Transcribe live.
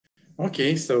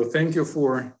Okay, so thank you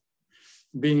for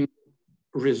being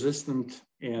resistant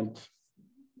and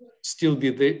still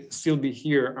be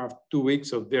here after 2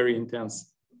 weeks of very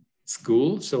intense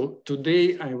school. So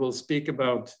today I will speak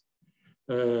about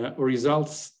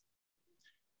results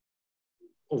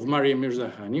of Maria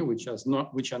Mirzakhani, which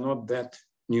are not that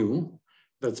new.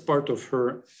 That's part of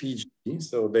her PhD.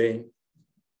 So the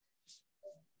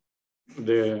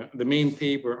main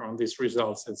paper on these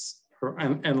results is her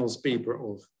annals paper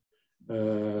of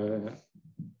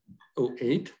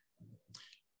 08.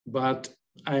 But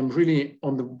I'm really,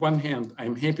 on the one hand,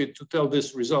 I'm happy to tell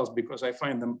these results because I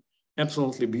find them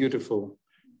absolutely beautiful.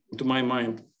 To my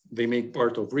mind, they make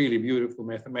part of really beautiful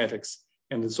mathematics,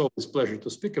 and it's always a pleasure to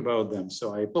speak about them.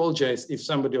 So I apologize if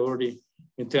somebody already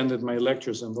attended my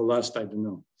lectures in the last, I don't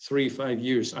know, 3-5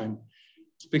 years. I'm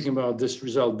speaking about this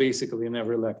result basically in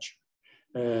every lecture.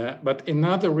 But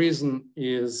another reason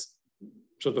is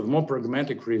sort of more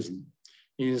pragmatic reason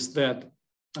is that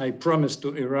I promised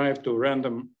to arrive to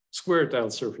random square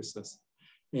tile surfaces.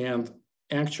 And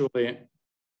actually,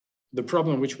 the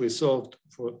problem which we solved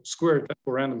for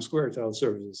random square tile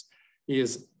surfaces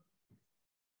is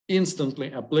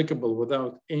instantly applicable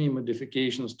without any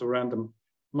modifications to random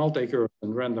multicurves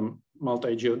and random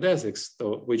multi-geodesics,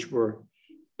 which were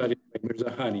studied by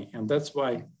Mirzakhani. And that's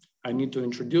why I need to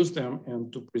introduce them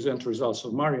and to present results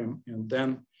of Mariam, and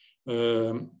then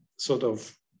sort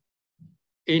of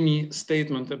any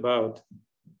statement about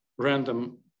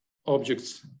random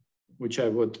objects which I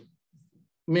would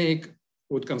make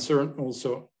would concern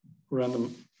also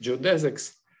random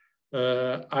geodesics.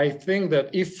 I think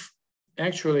that if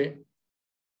actually,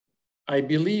 I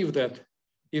believe that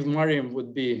if Mariam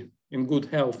would be in good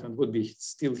health and would be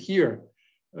still here,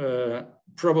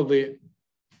 probably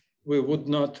we would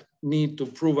not need to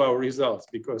prove our results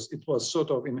because it was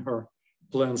sort of in her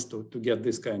plans to get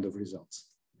this kind of results.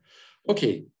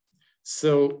 Okay,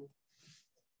 so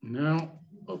now,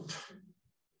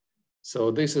 so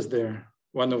this is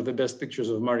one of the best pictures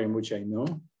of Mariam which I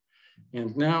know.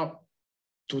 And now,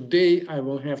 today I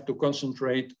will have to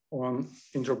concentrate on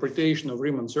interpretation of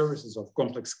Riemann surfaces of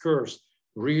complex curves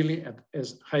really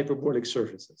as hyperbolic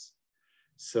surfaces.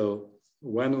 So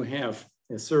when we have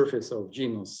a surface of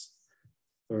genus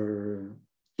 2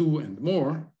 and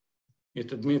more,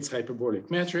 it admits hyperbolic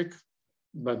metric.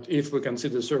 But if we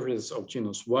consider surfaces of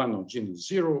genus 1 or genus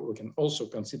 0, we can also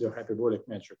consider hyperbolic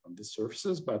metric on these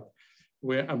surfaces, but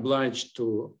we're obliged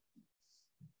to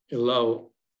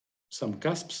allow some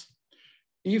cusps.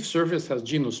 If surface has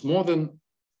genus more than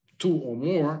 2 or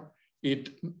more, it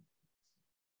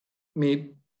may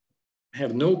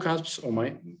have no cusps or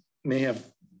may have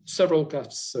several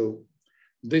cusps.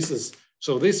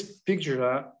 So these pictures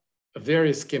are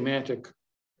very schematic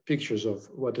pictures of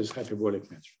what is hyperbolic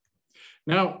metric.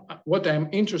 Now, what I'm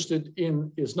interested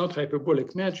in is not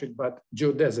hyperbolic metric, but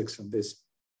geodesics in this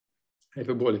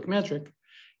hyperbolic metric.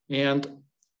 And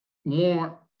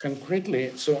more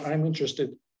concretely, so I'm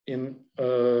interested in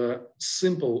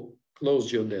simple closed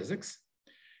geodesics.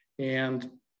 And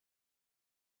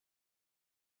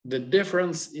the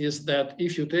difference is that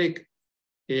if you take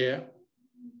a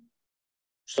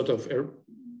sort of a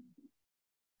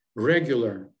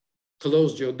regular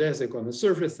closed geodesic on the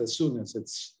surface, as soon as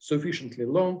it's sufficiently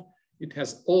long, it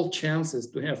has all chances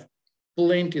to have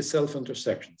plenty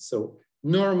self-intersections. So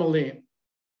normally,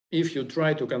 if you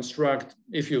try to construct,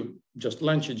 if you just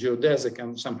launch a geodesic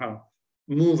and somehow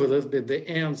move a little bit the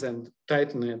ends and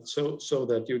tighten it so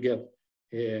that you get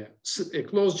a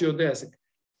closed geodesic,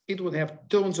 it would have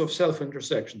tons of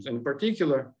self-intersections. In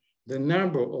particular, the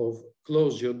number of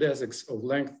closed geodesics of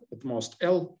length at most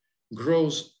L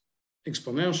grows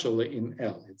exponentially in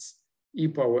L. It's e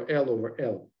power L over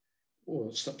L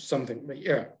or something.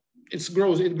 Yeah, it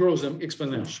grows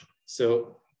exponentially.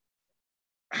 So,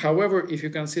 however, if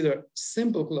you consider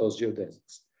simple closed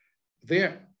geodesics,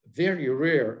 they're very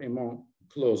rare among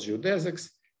closed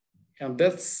geodesics, and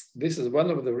this is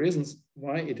one of the reasons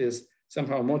why it is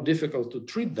somehow more difficult to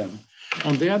treat them.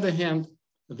 On the other hand,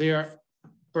 they are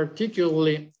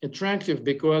particularly attractive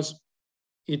because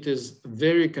it is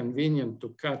very convenient to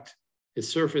cut a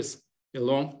surface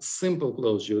along simple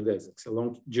closed geodesics,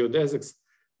 along geodesics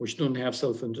which don't have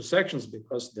self-intersections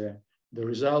because the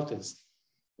result is,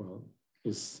 well,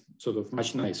 is sort of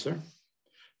much nicer.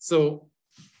 So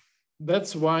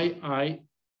that's why I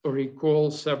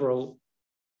recall several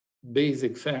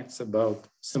basic facts about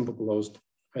simple closed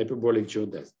hyperbolic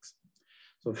geodesics.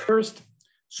 So first,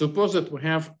 suppose that we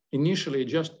have initially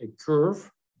just a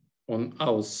curve on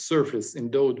our surface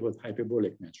endowed with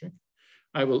hyperbolic metric.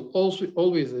 I will also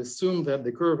always assume that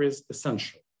the curve is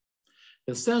essential.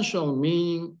 Essential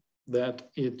meaning that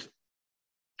it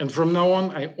And from now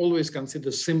on, I always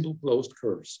consider simple closed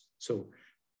curves. So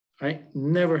I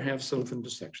never have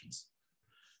self-intersections.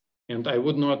 And I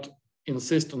would not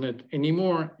insist on it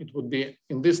anymore. It would be,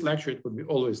 in this lecture, it would be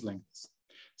always lengthless.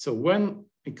 So when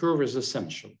a curve is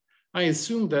essential, I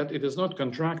assume that it is not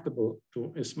contractible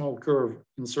to a small curve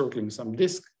encircling some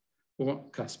disk or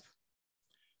cusp.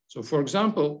 So for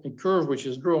example, a curve which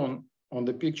is drawn on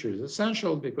the picture is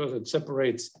essential because it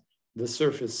separates the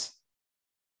surface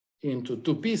into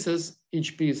two pieces.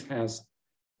 Each piece has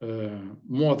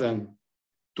more than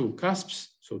two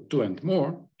cusps, so two and more,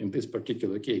 in this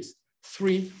particular case,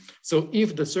 three. So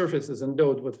if the surface is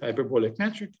endowed with hyperbolic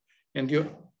metric and you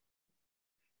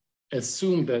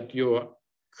assume that your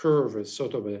curve is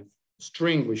sort of a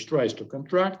string which tries to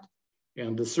contract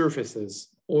and the surface is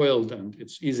oiled and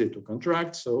it's easy to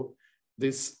contract. So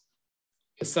this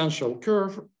essential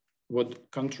curve would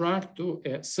contract to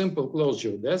a simple closed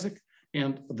geodesic.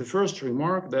 And the first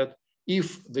remark that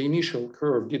if the initial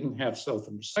curve didn't have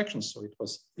self-intersections, so it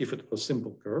was, if it was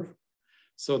simple curve,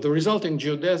 so the resulting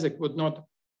geodesic would not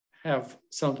have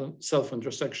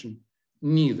self-intersection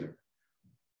neither.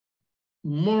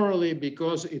 Morally,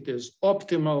 because it is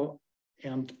optimal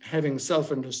and having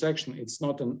self-intersection, it's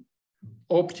not an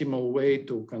optimal way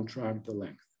to contract the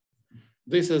length.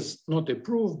 This is not a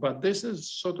proof, but this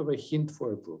is sort of a hint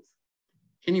for a proof.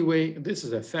 Anyway, this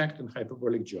is a fact in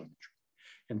hyperbolic geometry.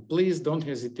 And please don't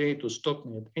hesitate to stop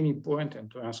me at any point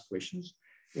and to ask questions.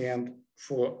 And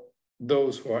for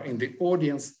those who are in the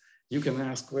audience, you can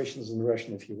ask questions in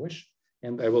Russian if you wish,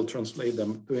 and I will translate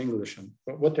them to English and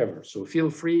whatever. So feel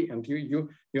free, and you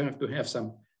have to have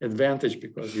some advantage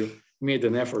because you made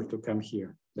an effort to come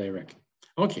here directly.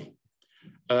 Okay,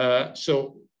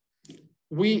 so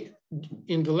we,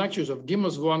 in the lectures of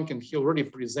Dimos Vonkin, he already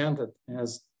presented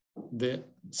as the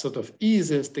sort of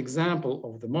easiest example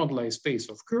of the moduli space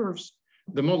of curves,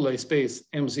 the moduli space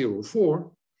M04,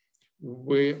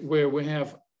 where we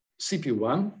have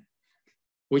CP1,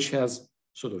 which has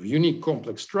sort of unique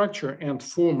complex structure and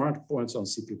 4 marked points on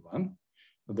CP1.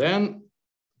 Then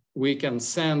we can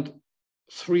send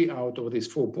 3 out of these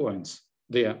 4 points.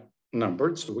 They are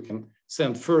numbered, so we can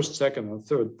send first, second, and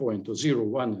third point to 0,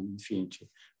 1, and infinity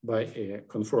by a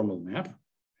conformal map.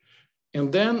 And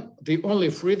then the only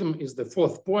freedom is the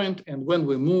 4th point. And when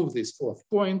we move this 4th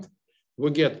point,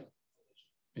 we get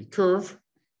a curve.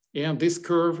 And this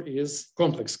curve is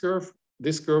complex curve.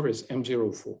 This curve is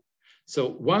M04. So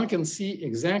one can see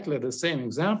exactly the same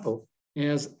example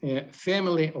as a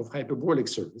family of hyperbolic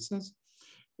surfaces.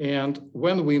 And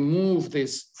when we move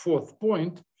this 4th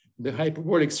point, the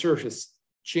hyperbolic surface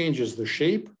changes the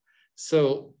shape.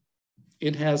 So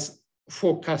it has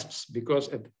 4 cusps because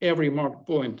at every marked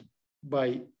point,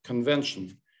 by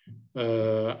convention,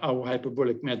 our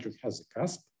hyperbolic metric has a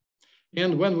cusp.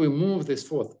 And when we move this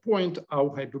 4th point, our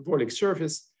hyperbolic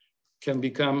surface can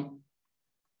become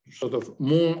sort of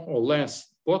more or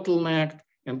less bottlenecked.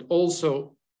 And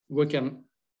also we can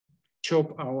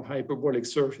chop our hyperbolic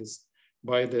surface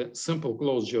by the simple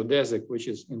closed geodesic, which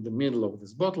is in the middle of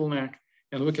this bottleneck.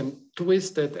 And we can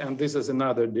twist it. And this is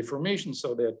another deformation.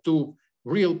 So there are 2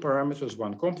 real parameters,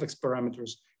 1 complex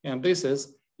parameters. And this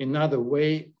is another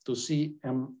way to see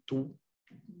M2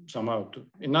 somehow,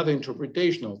 another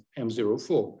interpretation of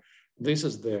M04. This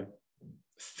is the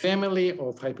family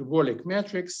of hyperbolic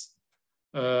metrics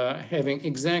having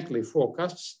exactly 4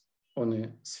 cusps on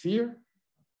a sphere.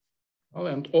 Well,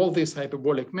 and all these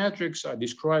hyperbolic metrics are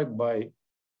described by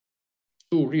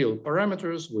 2 real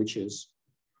parameters, which is,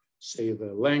 say,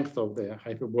 the length of the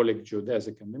hyperbolic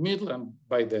geodesic in the middle, and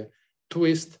by the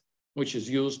twist, which is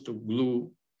used to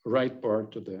glue right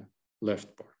part to the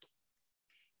left part.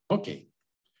 Okay,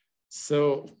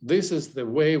 so this is the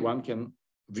way one can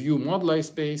view moduli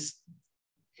space,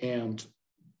 and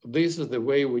this is the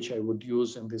way which I would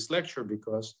use in this lecture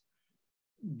because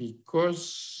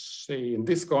say in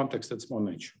this context it's more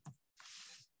natural.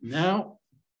 Now,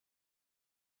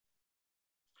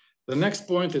 the next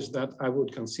point is that I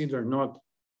would consider not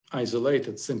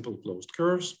isolated simple closed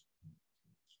curves,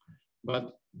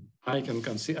 but I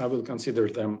will consider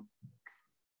them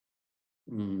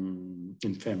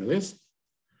in families.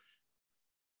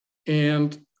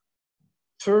 And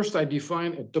first, I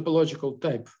define a topological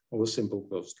type of a simple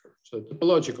closed curve. So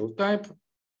topological type,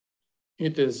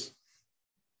 it is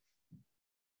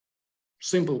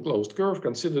simple closed curve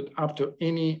considered up to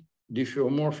any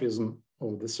diffeomorphism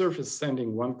of the surface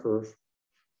sending one curve,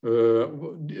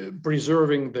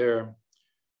 preserving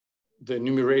the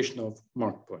numeration of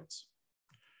marked points.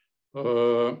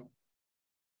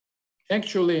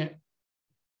 Actually,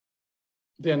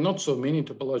 there are not so many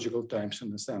topological types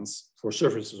in the sense for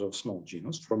surfaces of small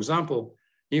genus. For example,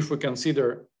 if we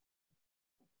consider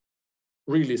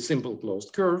really simple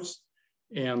closed curves,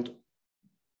 and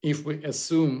if we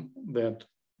assume that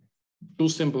two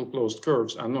simple closed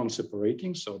curves are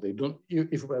non-separating, so they don't,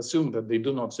 if we assume that they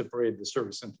do not separate the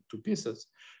surface into two pieces,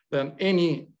 then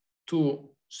any two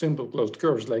simple closed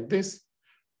curves like this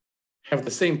have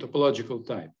the same topological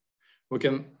type. We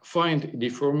can find a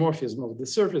diffeomorphism of the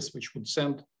surface which would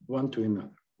send one to another.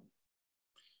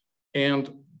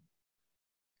 And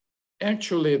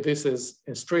actually, this is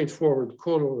a straightforward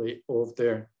corollary of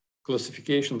the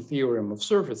classification theorem of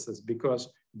surfaces, because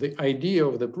the idea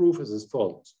of the proof is as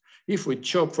follows. If we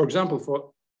chop, for example,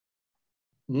 for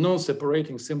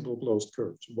non-separating simple closed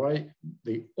curves, why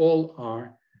they all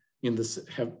are in this,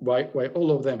 why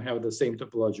all of them have the same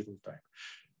topological type.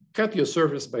 Cut your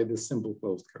surface by this simple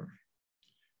closed curve.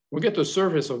 We get a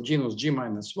surface of genus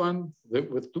G-1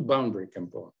 with two boundary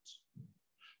components.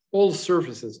 All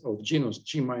surfaces of genus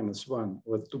G-1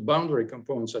 with two boundary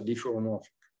components are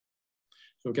diffeomorphic.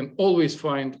 So we can always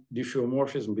find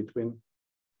diffeomorphism between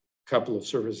a couple of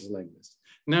surfaces like this.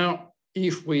 Now,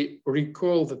 if we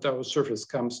recall that our surface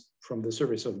comes from the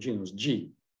surface of genus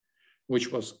G,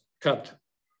 which was cut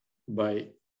by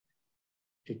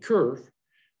a curve,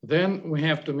 then we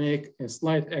have to make a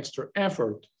slight extra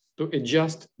effort to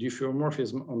adjust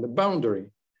diffeomorphism on the boundary,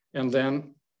 and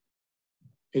then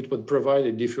it would provide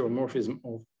a diffeomorphism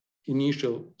of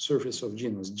initial surface of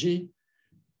genus G,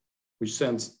 which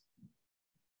sends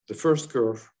the first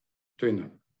curve to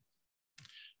another.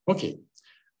 Okay,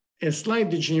 a slight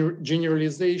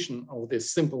generalization of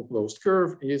this simple closed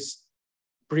curve is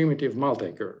primitive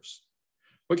multicurves.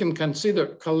 We can consider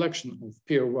a collection of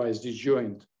pairwise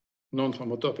disjoint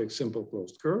non-homotopic simple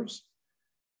closed curves,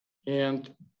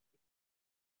 and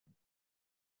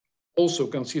also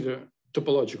consider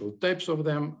topological types of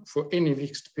them. For any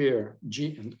fixed pair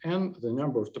G and N, the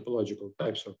number of topological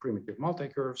types of primitive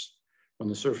multicurves on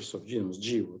the surface of genus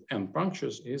G with N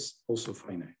punctures is also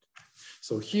finite.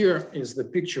 So here is the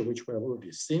picture which we have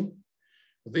already seen.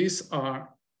 These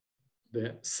are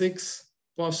the 6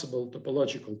 possible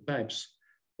topological types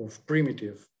of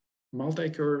primitive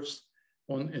multicurves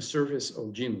on a surface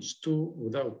of genus 2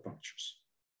 without punctures.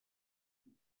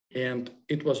 And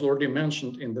it was already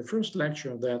mentioned in the first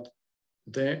lecture that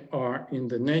they are in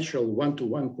the natural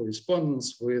one-to-one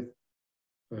correspondence with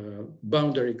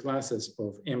boundary classes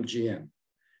of MGN.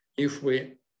 If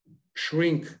we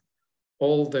shrink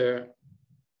all the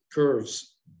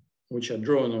curves which are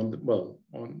drawn on the,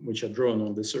 which are drawn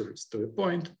on the surface to a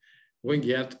point, we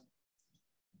get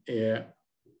a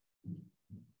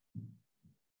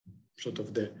sort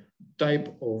of the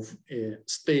type of a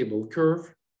stable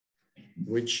curve,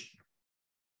 which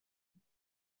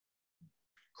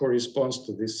corresponds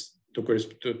to this, to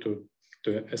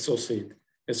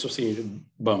associated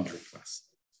boundary class.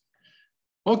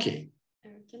 Okay.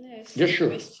 Can I ask you a sure.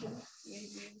 question?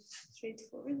 Maybe a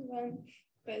straightforward one,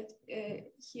 but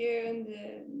here in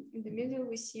the middle,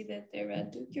 we see that there are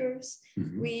 2 curves.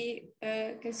 Mm-hmm. We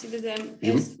consider them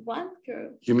as one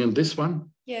curve. You mean this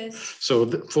one? Yes. So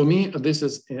for me, this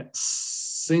is a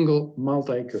single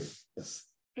multi-curve. Yes.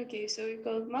 Okay, so we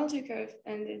call it multicurve,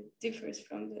 and it differs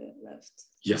from the left.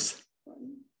 Yes.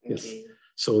 One. Okay. Yes.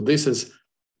 So this is,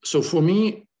 so for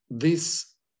me,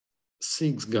 these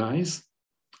 6 guys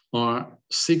are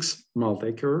 6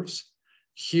 multicurves.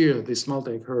 Here, this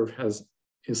multicurve has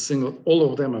a single, all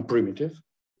of them are primitive.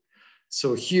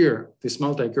 So here, this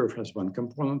multicurve has 1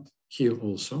 component, here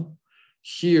also.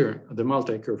 Here, the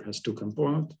multicurve has 2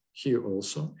 components, here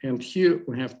also. And here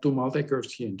we have 2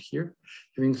 multicurves here and here,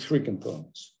 having 3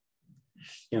 components.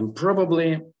 And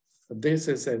probably this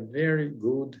is a very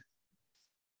good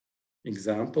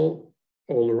example.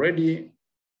 Already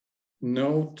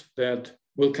note that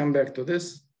we'll come back to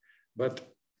this,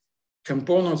 but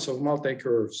components of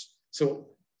multicurves. So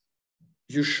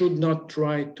you should not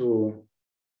try to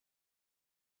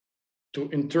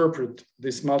interpret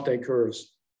these multicurves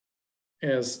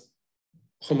as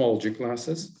homology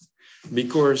classes,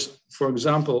 because, for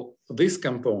example, this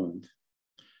component,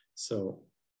 so,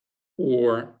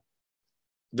 or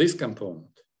this component,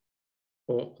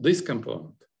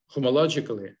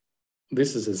 homologically,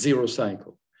 this is a 0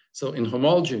 cycle. So in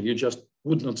homology, you just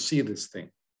would not see this thing.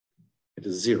 It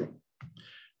is 0.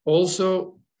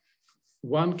 Also,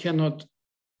 one cannot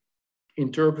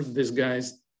interpret these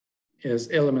guys as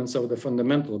elements of the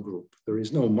fundamental group. There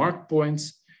is no mark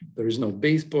points, there is no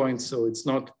base points, so it's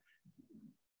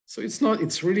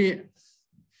really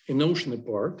a notion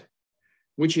apart,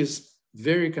 which is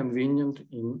very convenient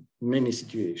in many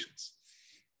situations.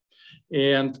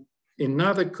 And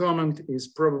another comment is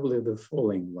probably the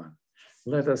following one.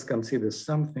 Let us consider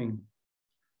something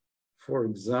for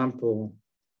example,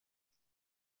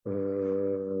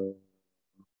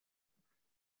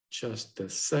 just a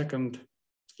second.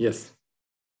 Yes.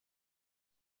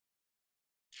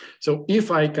 So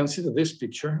if I consider this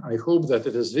picture, I hope that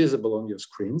it is visible on your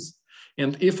screens.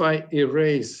 And if I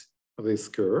erase this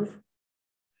curve,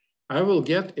 I will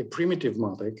get a primitive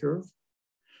multicurve,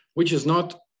 which is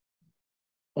not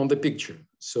on the picture.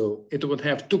 So it would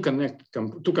have two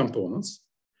components.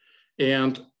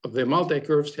 And the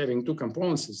multicurves having two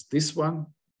components is this one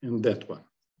and that one.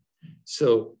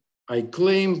 So I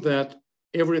claim that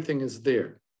everything is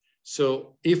there.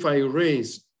 So if I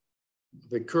erase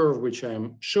the curve which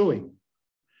I'm showing,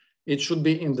 it should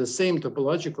be in the same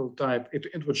topological type.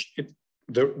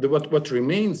 What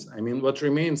remains, I mean, what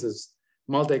remains is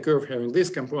multicurve having this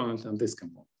component and this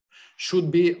component. Should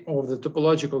be of the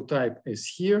topological type is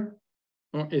here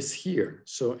or is here.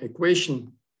 So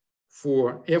equation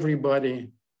for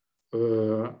everybody,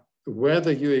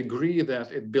 whether you agree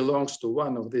that it belongs to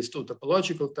one of these two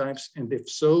topological types, and if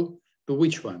so, to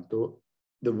which one? To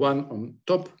the one on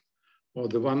top or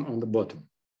the one on the bottom.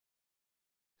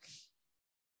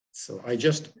 So I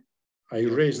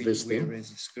erase this thing. We erase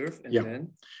this curve and yeah.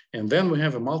 then? And then we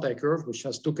have a multicurve which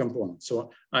has two components.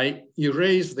 So I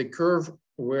erase the curve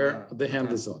where the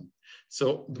hand is on.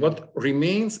 So what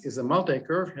remains is a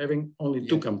multicurve having only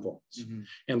two components.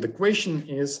 And the question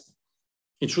is,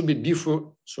 it should be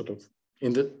sort of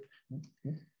in the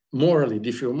morally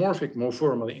diffeomorphic, more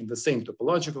formally in the same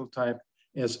topological type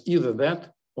as either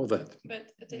that or that.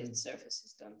 But the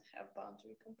surfaces don't have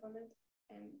boundary component,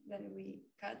 and when we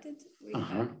cut it, we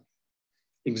have...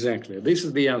 Exactly, this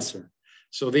is the answer.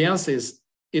 So the answer is,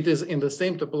 it is in the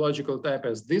same topological type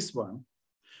as this one,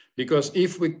 because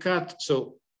if we cut,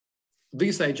 so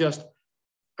this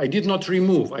I did not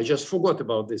remove, I just forgot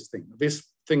about this thing. This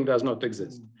thing does not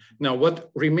exist. Now what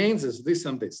remains is this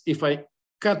and this. If I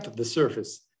cut the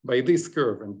surface by this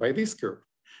curve and by this curve,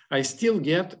 I still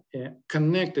get a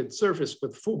connected surface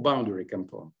with full boundary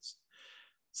components.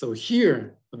 So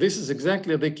here, this is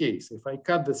exactly the case. If I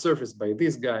cut the surface by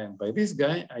this guy and by this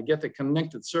guy, I get a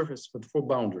connected surface with full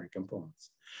boundary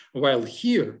components. While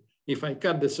here, if I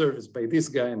cut the surface by this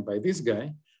guy and by this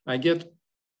guy, I get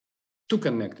two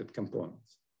connected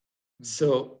components.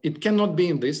 So it cannot be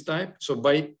in this type. So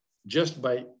just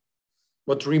by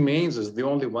what remains is the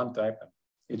only one type,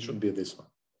 it should be this one.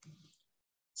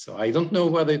 So I don't know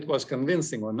whether it was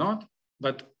convincing or not,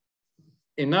 but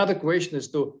another question is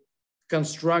to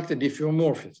construct a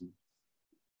diffeomorphism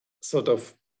sort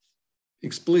of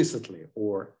explicitly,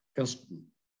 or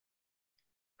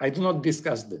I do not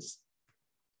discuss this.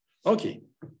 Okay.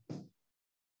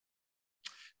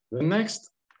 The next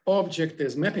object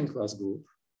is mapping class group,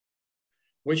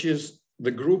 which is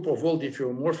the group of all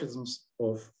diffeomorphisms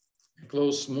of a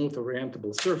closed, smooth,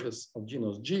 orientable surface of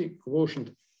genus G,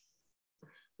 quotient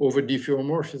over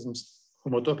diffeomorphisms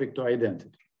homotopic to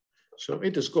identity. So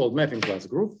it is called mapping class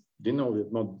group,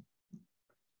 denoted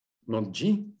not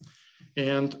G.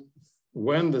 And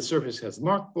when the surface has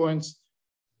marked points,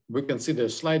 we consider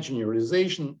slight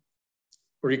generalization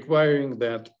requiring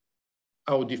that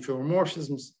our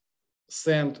diffeomorphisms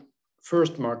send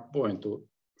first marked point to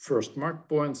first marked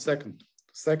point, second to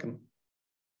second,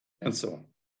 and so on.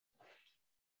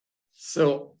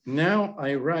 So now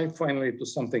I arrive finally to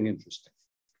something interesting.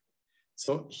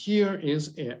 So here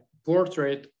is a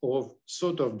portrait of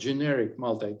sort of generic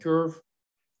multicurve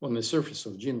on the surface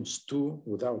of genus 2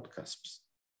 without cusps.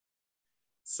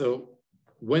 So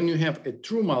when you have a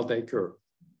true multicurve,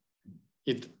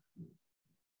 it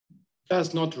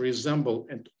does not resemble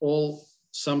at all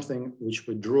something which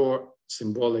we draw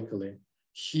symbolically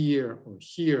here or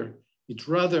here. It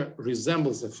rather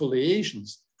resembles a foliation,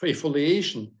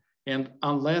 and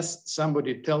unless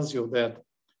somebody tells you that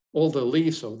all the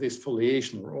leaves of this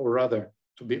foliation, or rather,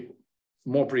 to be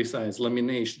more precise,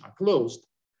 lamination, are closed,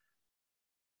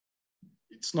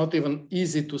 it's not even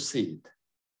easy to see it.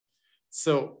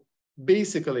 So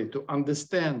basically, to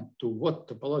understand to what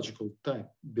topological type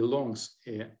belongs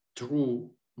a true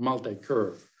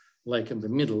multicurve, like in the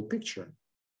middle picture,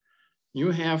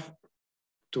 you have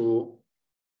to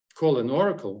call an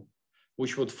oracle,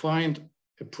 which would find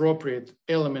appropriate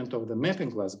element of the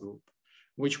mapping class group,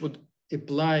 which would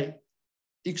apply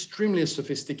extremely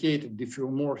sophisticated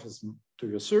diffeomorphism to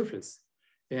your surface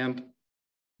and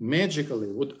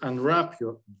magically would unwrap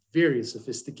your very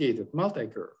sophisticated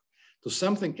multicurve to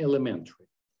something elementary.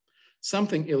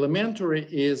 Something elementary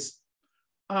is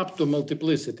up to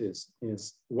multiplicities,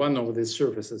 is one of the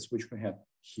surfaces which we have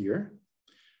here.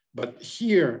 But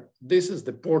here, this is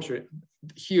the portrait.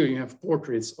 Here you have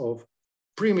portraits of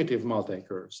primitive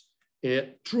multicurves.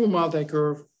 A true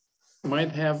multicurve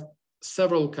might have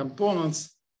several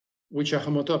components which are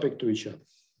homotopic to each other.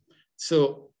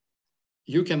 So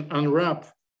you can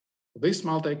unwrap this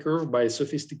multicurve by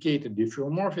sophisticated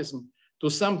diffeomorphism to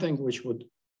something which would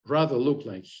rather look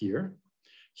like here.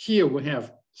 Here we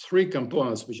have three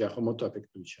components which are homotopic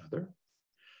to each other.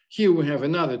 Here we have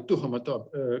another two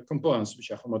components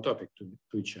which are homotopic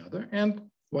to each other, and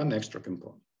one extra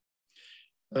component.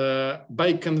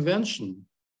 By convention,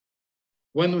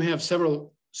 when we have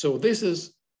several, so this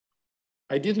is,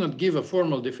 I did not give a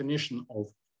formal definition of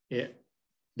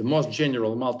the most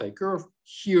general multicurve.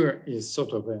 Here is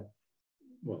sort of a,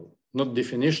 well, not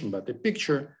definition, but a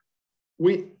picture.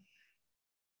 We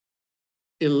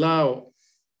allow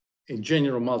a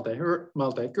general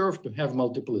multicurve to have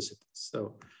multiplicities.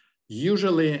 So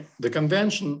usually the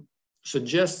convention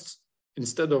suggests,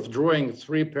 instead of drawing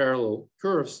three parallel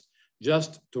curves,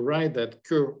 just to write that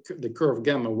the curve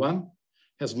gamma 1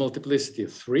 has multiplicity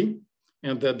 3,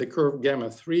 and that the curve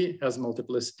gamma 3 has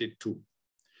multiplicity 2.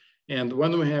 And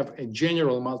when we have a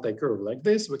general multicurve like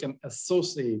this, we can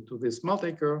associate to this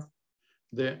multicurve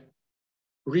the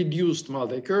reduced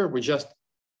multicurve,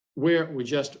 where we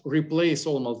just replace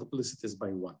all multiplicities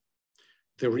by 1.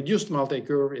 The reduced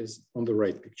multicurve is on the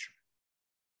right picture.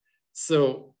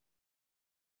 So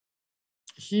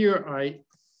here I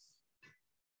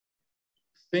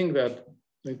think that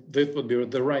that would be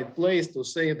the right place to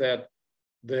say that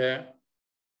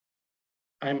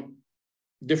I'm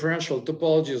differential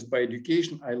topologist by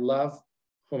education. I love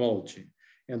homology.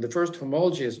 And the first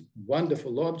homology is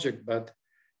wonderful object, but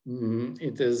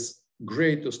it is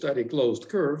great to study closed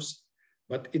curves,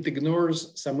 but it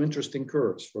ignores some interesting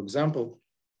curves. For example,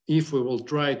 if we will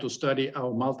try to study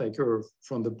our multicurve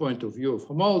from the point of view of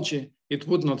homology, it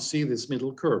would not see this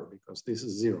middle curve because this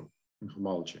is 0 in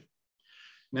homology.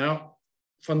 Now,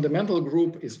 fundamental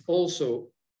group is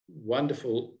also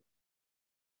wonderful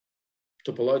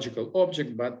topological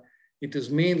object, but it is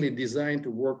mainly designed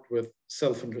to work with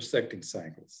self-intersecting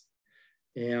cycles.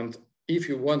 And if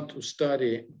you want to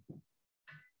study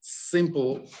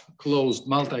simple closed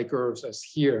multicurves as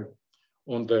here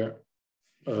on the,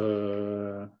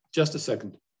 just a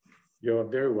second, you're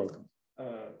very welcome.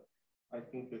 I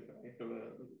think that I have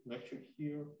a lecture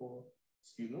here for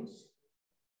students.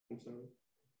 I'm sorry.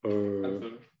 I'm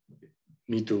sorry. Okay.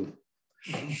 Me too.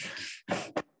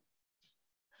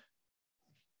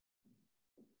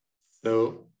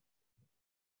 So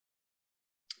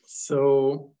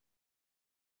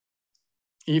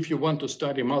if you want to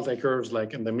study multicurves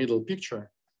like in the middle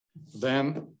picture,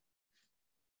 then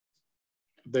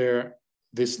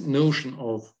this notion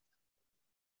of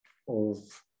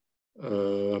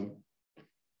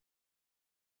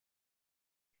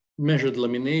measured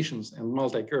laminations and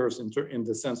multicurves in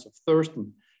the sense of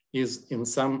Thurston is in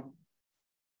some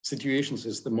situations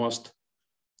is the most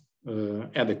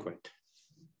adequate.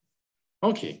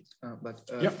 Okay.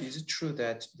 Yeah. Is it true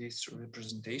that this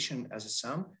representation as a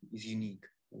sum is unique,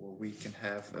 or we can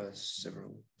have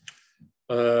several?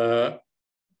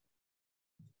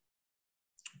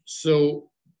 So,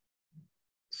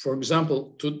 for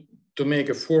example, to make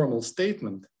a formal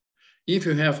statement, if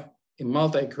you have a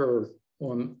multicurve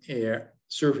on a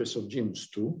surface of genus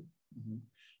 2,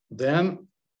 then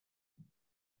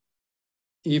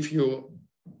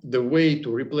the way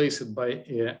to replace it by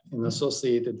an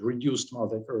associated reduced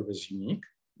multicurve is unique.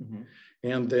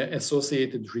 And the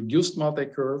associated reduced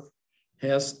multicurve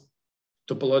has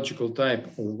topological type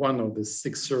of one of the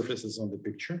 6 surfaces on the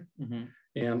picture.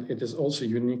 And it is also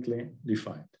uniquely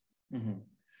defined.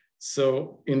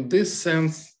 So in this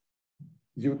sense,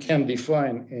 you can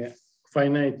define a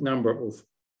finite number of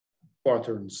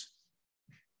patterns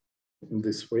in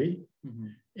this way.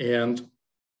 And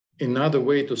another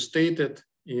way to state it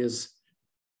is,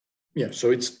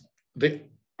 so it's the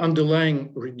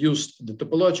underlying reduced, the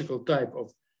topological type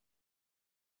of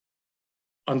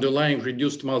underlying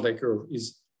reduced multicurve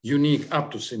is unique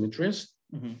up to symmetries.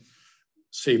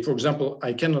 Say, for example,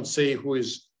 I cannot say who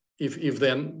is, if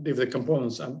the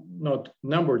components are not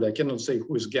numbered, I cannot say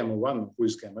who is gamma 1, who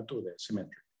is gamma 2, they're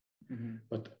symmetric.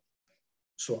 But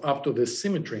so up to this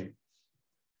symmetry,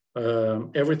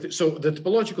 everything, so the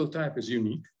topological type is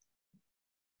unique.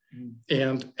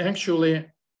 And actually,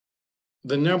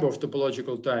 the number of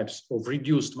topological types of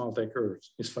reduced multicurves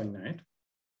is finite.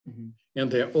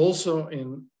 And they're also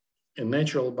in a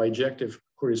natural bijective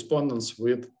correspondence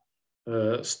with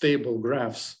stable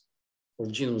graphs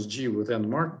of genus G with n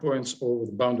mark points or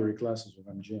with boundary classes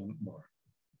of Mg and bar.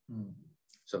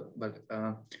 So, but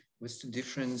what's the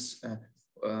difference?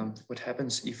 What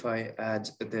happens if I add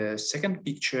the second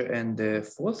picture and the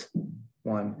fourth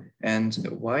one, and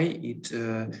why it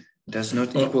Does not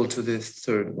equal to the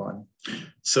third one.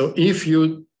 So if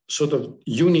you sort of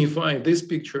unify this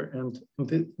picture and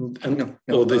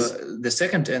the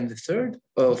second and the third,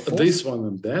 this one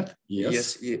and that,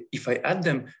 yes. Yes, if I add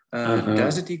them,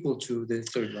 does it equal to the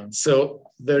third one? So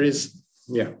there is,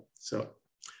 yeah. So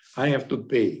I have to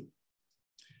pay.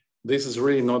 This is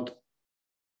really not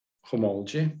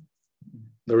homology.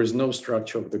 There is no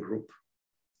structure of the group.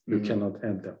 You cannot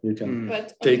add them. You can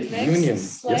take union.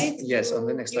 Slide, yes, on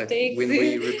the next slide, when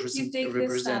we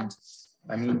represent.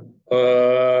 I mean,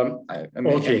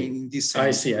 okay. This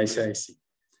I see.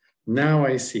 Now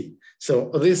I see. So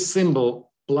this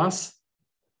symbol plus,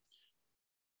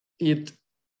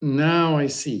 now I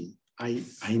see. I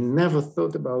never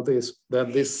thought about this,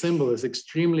 that this symbol is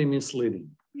extremely misleading.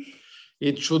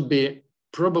 It should be,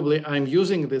 probably I'm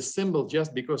using this symbol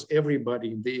just because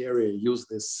everybody in the area used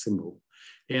this symbol.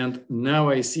 And now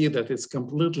I see that it's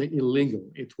completely illegal.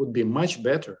 It would be much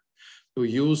better to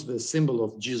use the symbol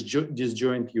of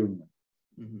disjoint union.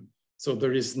 Mm-hmm. So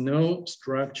there is no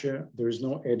structure, there is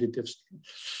no additive.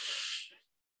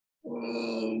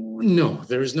 No,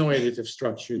 there is no additive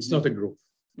structure. It's not a group.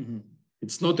 Mm-hmm.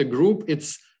 It's not a group.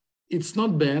 It's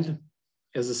not bad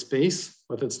as a space,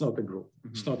 but it's not a group. Mm-hmm.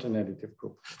 It's not an additive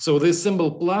group. So this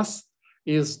symbol plus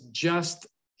is just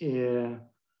a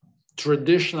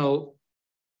traditional,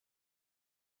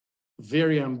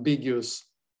 very ambiguous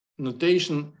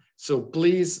notation. So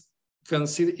please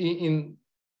consider in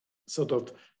sort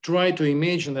of try to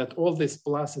imagine that all these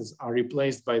pluses are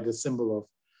replaced by the symbol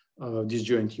of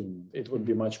disjoint union. It would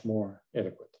be much more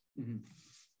adequate. Mm-hmm.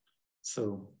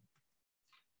 So,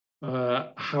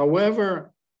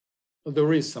 however,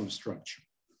 there is some structure.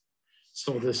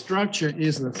 So the structure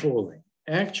is the following.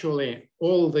 Actually,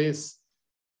 all these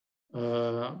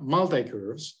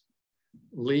multicurves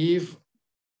live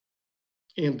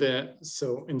in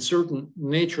certain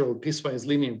natural piecewise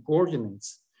linear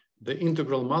coordinates. The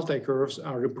integral multicurves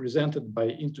are represented by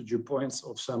integer points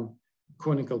of some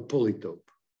conical polytope.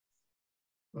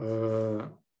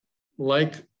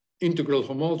 Like integral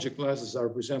homology classes are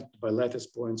represented by lattice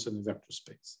points in a vector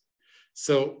space.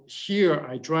 So here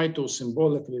I try to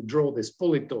symbolically draw this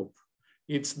polytope.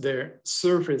 It's the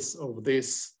surface of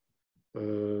this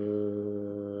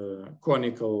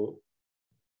conical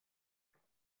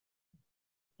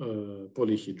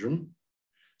polyhedron.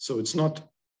 So it's not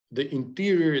the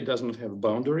interior, it doesn't have a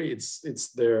boundary, it's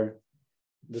the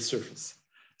surface.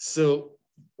 So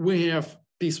we have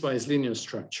piecewise linear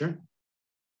structure.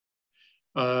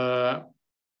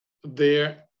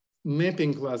 Their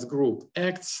mapping class group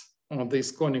acts on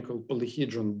this conical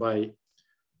polyhedron by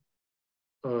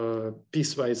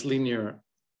piecewise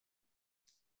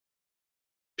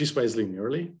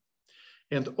linearly.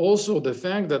 And also the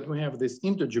fact that we have these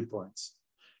integer points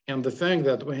and the fact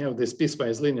that we have this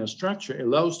piecewise linear structure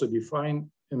allows to define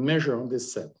a measure on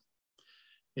this set.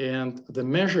 And the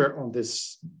measure on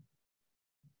this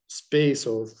space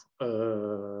of,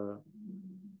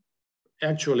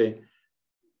 actually,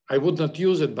 I would not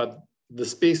use it, but the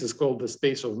space is called the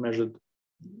space of measured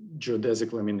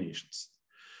geodesic laminations.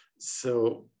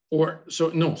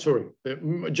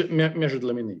 Measured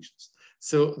laminations.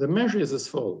 So the measure is as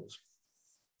follows.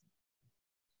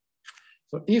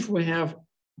 So if we have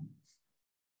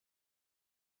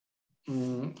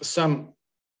some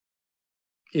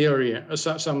area,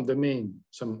 some domain,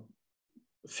 some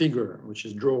figure which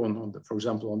is drawn on for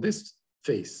example, on this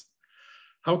face,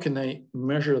 how can I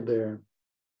measure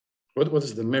what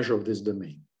is the measure of this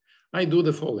domain? I do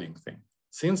the following thing.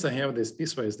 Since I have this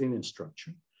piecewise linear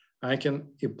structure, I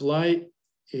can apply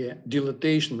a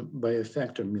dilatation by a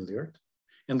factor milliard,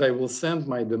 and I will send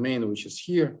my domain, which is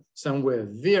here, somewhere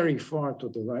very far to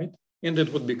the right, and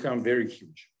it would become very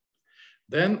huge.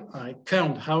 Then I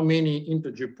count how many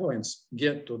integer points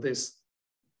get to this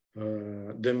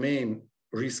domain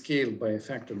rescaled by a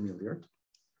factor milliard.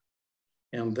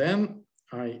 And then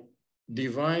I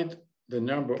divide the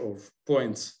number of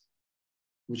points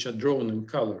which are drawn in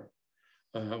color,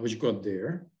 which got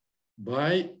there,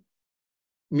 by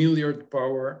milliard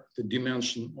power, the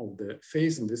dimension of the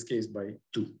face, in this case by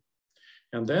 2.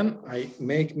 And then I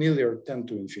make milliard tend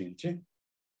to infinity.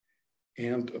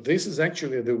 And this is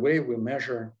actually the way we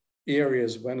measure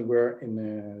areas when we're in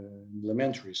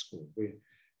elementary school.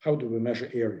 How do we measure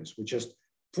areas? We just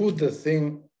put the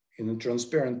thing in a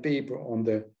transparent paper on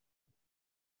the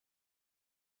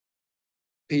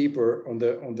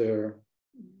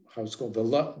how it's called,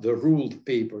 the ruled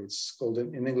paper. It's called,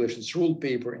 in English, it's ruled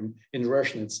paper. In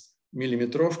Russian, it's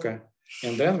millimetrovka.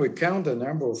 And then we count the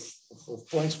number of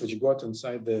points which got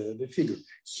inside the figure.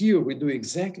 Here we do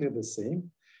exactly the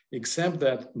same, except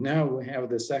that now we have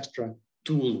this extra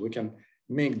tool, we can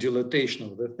make dilatation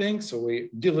of the thing. So we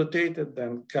dilate it,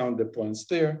 then count the points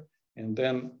there, and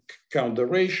then count the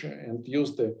ratio and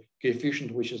use the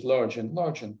coefficient which is large and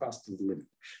pass to the limit.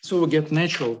 So we get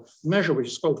natural measure, which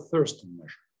is called Thurston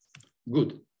measure.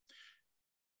 Good.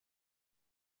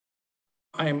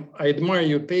 I admire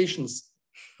your patience.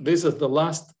 This is the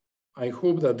last, I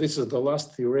hope that this is the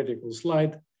last theoretical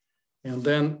slide, and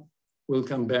then we'll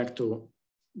come back to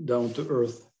down to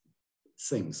earth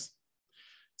things.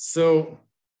 So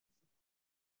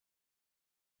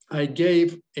I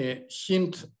gave a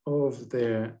hint of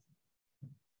the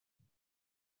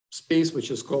space, which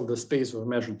is called the space of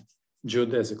measured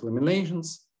geodesic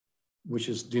laminations, which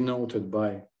is denoted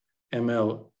by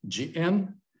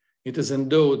MLGN. It is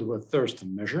endowed with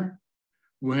Thurston measure.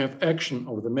 We have action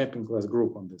of the mapping class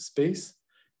group on this space,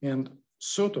 and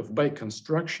sort of by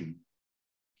construction,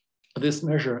 this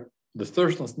measure, the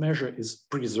Thurston measure, is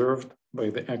preserved by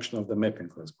the action of the mapping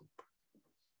class group.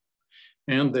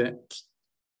 And the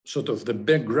sort of the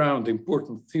background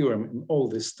important theorem in all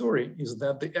this story is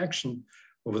that the action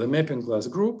of the mapping class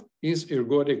group is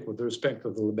ergodic with respect to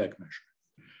the Lebesgue measure.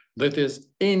 That is,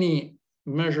 any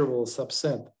measurable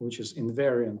subset which is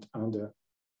invariant under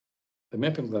the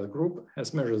mapping class group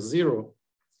has measure 0,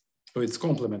 or its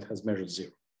complement has measure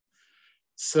 0.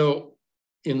 So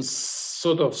in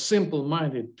sort of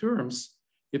simple-minded terms,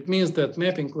 it means that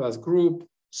mapping class group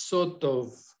sort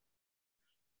of,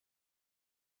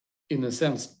 in a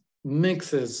sense,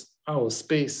 mixes our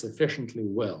space sufficiently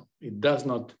well. It does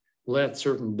not let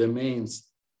certain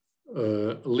domains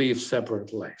live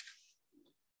separate life.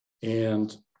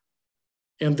 And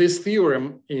this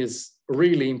theorem is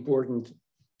really important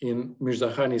in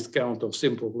Mirzakhani's count of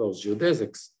simple closed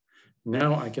geodesics.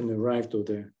 Now I can arrive to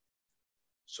the,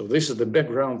 so this is the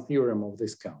background theorem of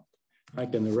this count. I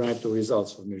can arrive to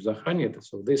results of Mirzakhani.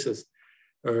 So this is,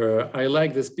 I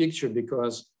like this picture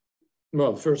because,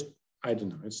 well, first, I don't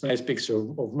know, it's a nice picture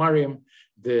of Mariam.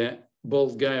 The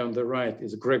bald guy on the right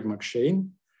is Greg McShane,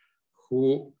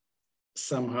 who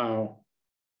somehow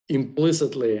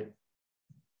implicitly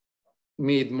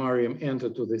made Mariam enter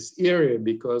to this area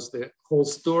because the whole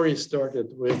story started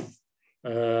with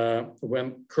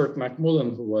when Kurt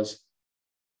McMullen, who was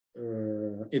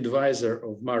advisor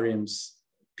of Mariam's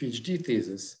PhD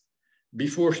thesis,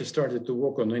 before she started to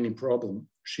work on any problem,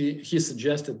 he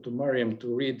suggested to Mariam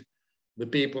to read the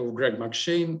paper of Greg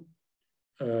McShane,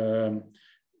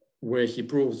 where he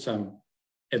proved some,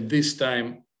 at this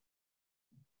time,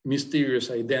 mysterious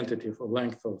identity for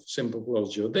length of simple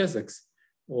closed geodesics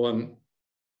on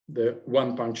the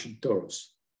one-punctured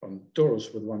torus, on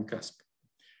torus with one cusp.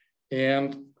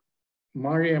 And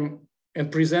Mariam, and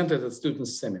presented at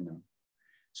students' seminar.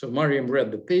 So Mariam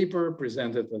read the paper,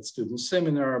 presented at students'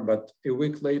 seminar, but a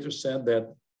week later said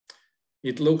that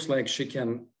it looks like she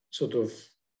can sort of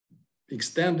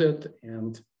extend it.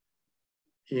 And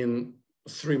in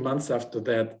 3 months after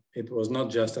that, it was not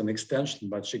just an extension,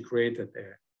 but she created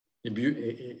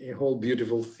a whole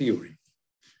beautiful theory.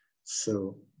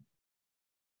 So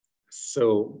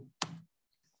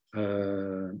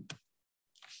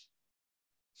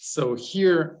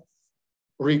here,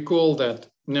 recall that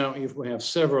now if we have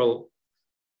several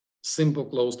simple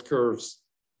closed curves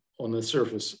on the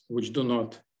surface which do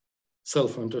not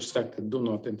self-intersect, do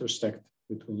not intersect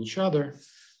between each other,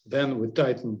 then we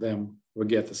tighten them, we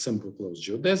get a simple closed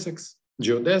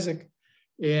geodesic.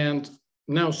 And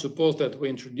now suppose that we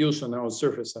introduce on our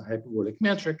surface a hyperbolic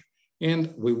metric,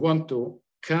 and we want to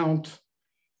count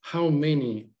how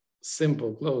many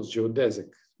simple closed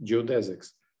geodesics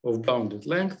of bounded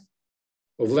length,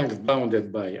 of length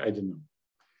bounded by, I don't know,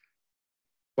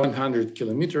 100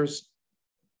 kilometers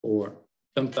or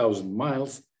 10,000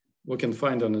 miles, we can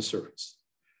find on the surface.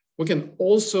 We can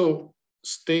also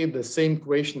state the same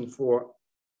equation for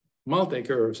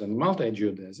multicurves and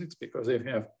multi-geodesics, because if you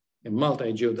have a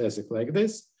multi-geodesic like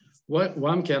this,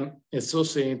 one can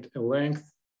associate a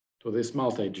length to this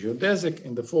multi-geodesic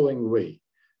in the following way.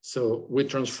 So we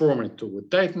transform it to, we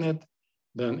tighten it,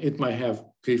 then it might have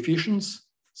coefficients,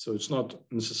 so it's not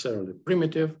necessarily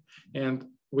primitive. And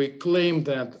we claim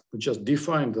that we just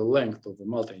define the length of a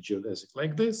multi-geodesic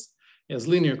like this as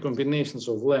linear combinations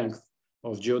of length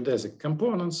of geodesic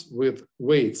components with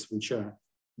weights, which are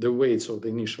the weights of the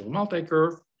initial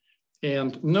multicurve.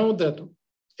 And note that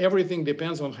everything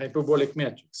depends on hyperbolic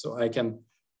metrics. So I can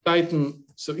tighten,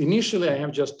 so initially I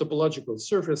have just topological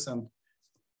surface and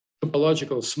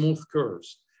topological smooth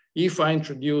curves. If I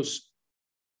introduce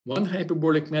one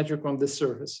hyperbolic metric on this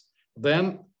surface,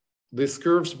 then these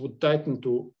curves would tighten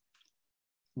to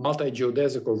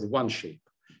multi-geodesic of one shape.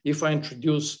 If I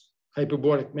introduce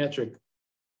hyperbolic metric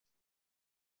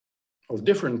of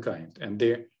different kind. And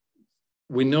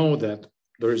we know that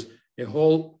there's a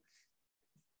whole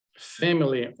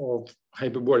family of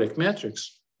hyperbolic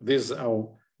metrics. This is our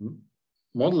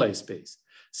Moduli space.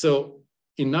 So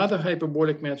in another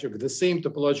hyperbolic metric, the same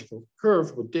topological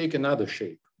curve would take another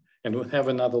shape and would have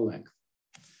another length.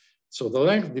 So the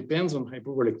length depends on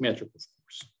hyperbolic metric, of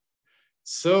course.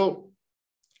 So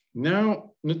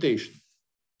now notation.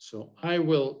 So I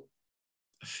will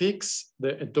fix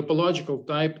the topological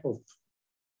type of,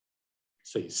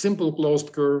 say, simple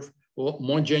closed curve, or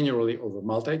more generally of a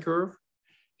multicurve,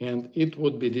 and it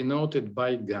would be denoted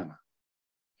by gamma,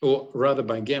 or rather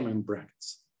by gamma in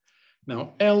brackets.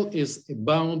 Now, L is a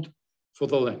bound for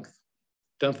the length,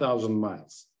 10,000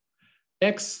 miles.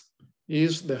 X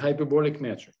is the hyperbolic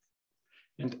metric,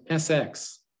 and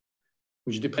Sx,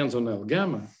 which depends on L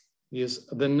gamma, is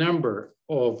the number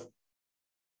of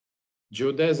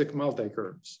geodesic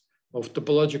multicurves of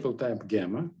topological type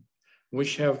gamma,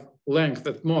 which have length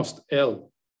at most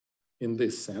L in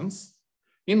this sense,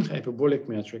 in hyperbolic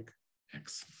metric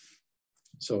X.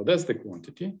 So that's the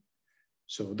quantity.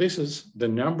 So this is the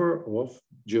number of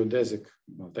geodesic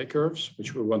multicurves,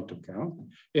 which we want to count.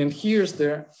 And here's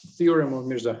the theorem of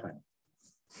Mirzahaim.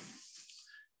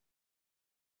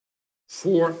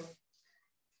 For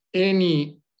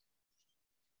any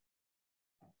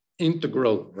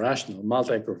integral rational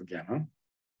multicurve gamma,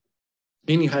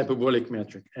 any hyperbolic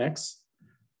metric X,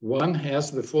 one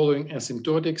has the following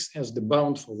asymptotics as the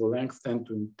bound for the length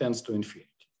tends to infinity.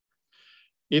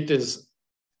 It is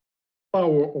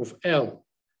power of L,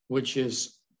 which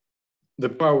is the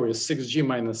power is 6g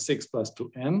minus 6 plus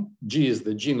 2n. G is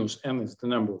the genus, n is the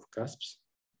number of cusps.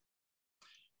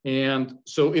 And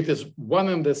so it is one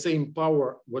and the same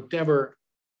power, whatever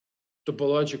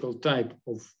topological type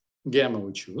of gamma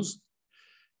we choose.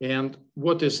 And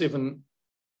what is even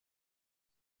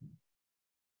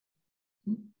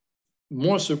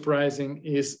more surprising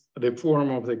is the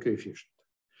form of the coefficient.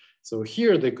 So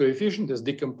here the coefficient is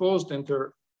decomposed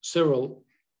into several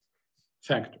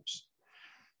factors.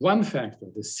 One factor,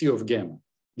 the C of gamma,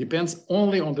 depends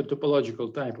only on the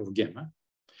topological type of gamma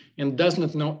and does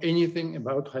not know anything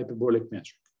about hyperbolic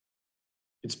metric.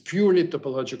 It's purely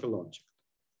topological object.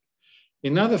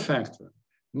 Another factor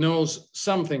knows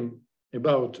something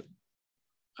about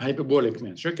hyperbolic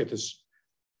metric. It is,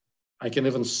 I can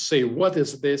even say, what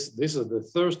is this? This is the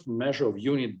first measure of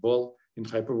unit ball in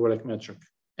hyperbolic metric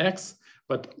X.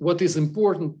 But what is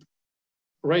important,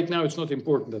 right now it's not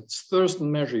important that first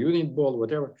measure, unit ball,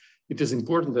 whatever. It is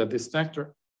important that this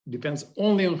factor depends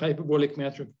only on hyperbolic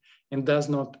metric and does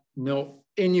not know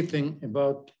anything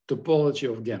about topology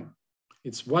of gamma.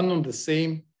 It's one and the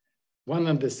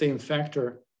same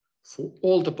factor for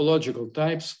all topological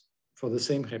types for the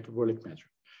same hyperbolic metric.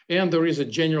 And there is a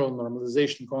general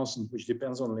normalization constant which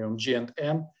depends only on G and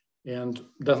M and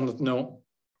does not know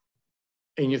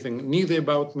anything neither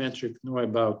about metric nor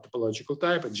about topological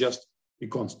type. It's just a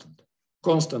constant.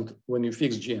 Constant when you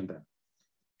fix G and M.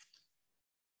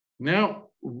 Now,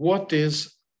 what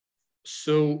is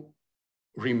so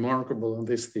remarkable in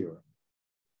this theorem?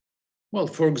 Well,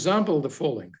 for example, the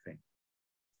following thing.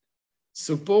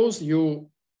 Suppose you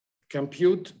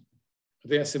compute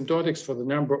the asymptotics for the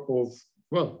number of,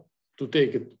 well, to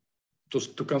take it,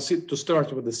 to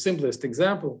start with the simplest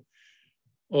example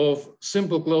of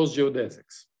simple closed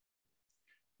geodesics.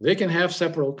 They can have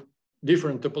separate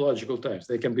different topological types.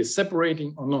 They can be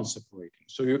separating or non-separating.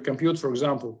 So you compute, for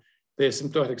example, the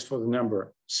asymptotics for the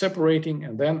number separating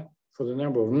and then for the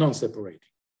number of non-separating.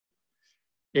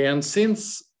 And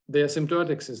since the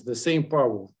asymptotics is the same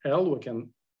power of L, we can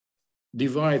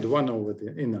divide one over the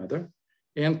another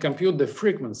and compute the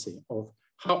frequency of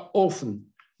how often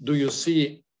do you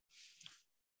see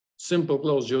simple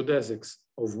closed geodesics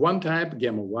of one type,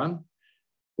 gamma 1,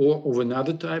 or of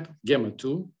another type, gamma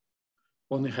 2,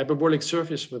 on a hyperbolic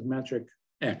surface with metric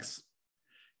X.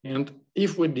 And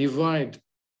if we divide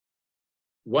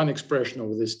one expression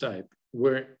of this type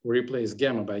where we replace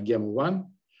gamma by gamma 1,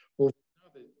 or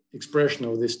another expression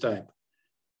of this type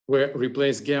where we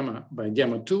replace gamma by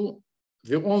gamma 2,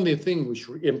 the only thing which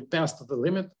past the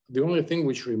limit, the only thing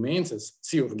which remains is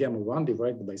C of gamma 1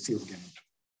 divided by C of gamma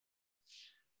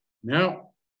 2. Now,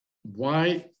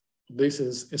 why this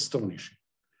is astonishing?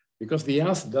 Because the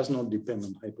answer does not depend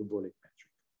on hyperbolic metric.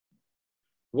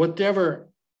 Whatever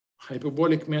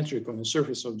hyperbolic metric on the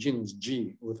surface of genus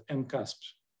G with n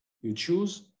cusps you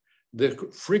choose, the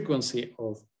frequency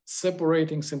of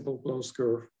separating simple closed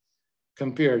curve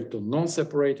compared to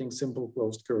non-separating simple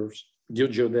closed curves,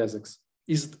 geodesics,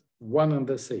 is one and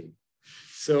the same.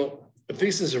 So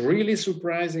this is really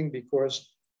surprising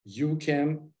because you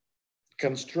can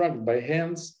construct by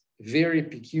hands very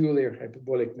peculiar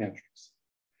hyperbolic matrix.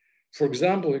 For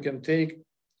example, you can take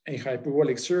a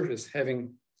hyperbolic surface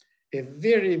having a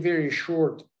very, very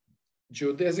short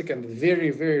geodesic and very,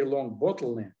 very long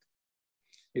bottleneck.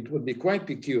 It would be quite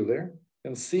peculiar.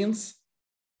 And since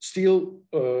still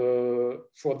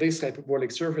for this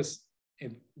hyperbolic surface,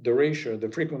 the ratio,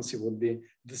 the frequency would be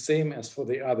the same as for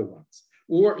the other ones.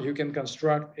 Or you can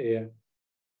construct a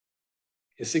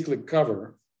cyclic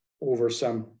cover over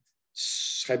some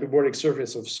hyperbolic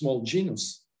surface of small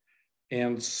genus.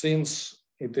 And since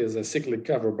it is a cyclic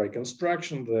cover by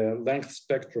construction, the length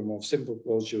spectrum of simple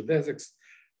closed geodesics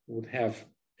would have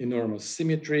enormous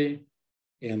symmetry.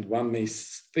 And one may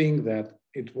think that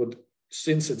it would,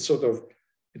 since it's sort of,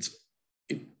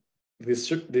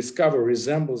 this cover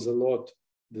resembles a lot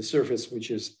the surface which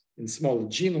is in small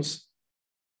genus,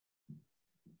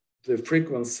 the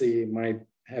frequency might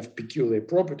have peculiar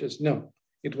properties. No,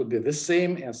 it would be the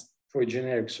same as for a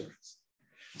generic surface.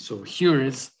 So here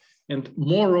is, and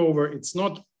moreover, it's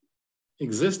not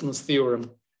existence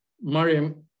theorem.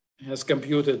 Mariam has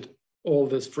computed all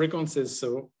these frequencies,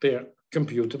 so they're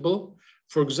computable.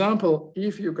 For example,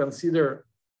 if you consider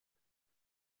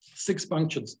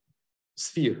 6-punctured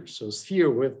sphere, so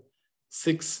sphere with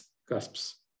 6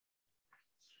 cusps,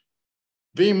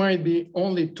 there might be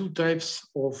only 2 types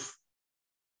of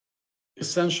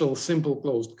essential simple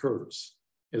closed curves.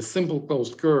 A simple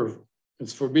closed curve,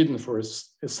 it's forbidden for an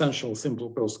essential simple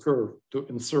closed curve to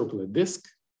encircle a disk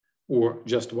or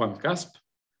just 1 cusp.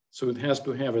 So it has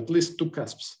to have at least 2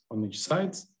 cusps on each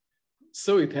side.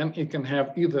 So it can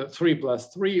have either 3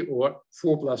 + 3 or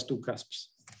 4 + 2 cusps.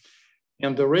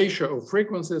 And the ratio of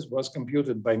frequencies was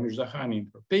computed by Mirzakhani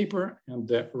in her paper, and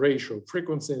the ratio of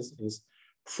frequencies is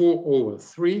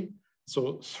 4/3.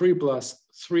 So 3 +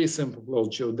 3 simple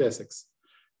closed geodesics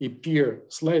appear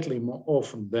slightly more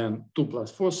often than 2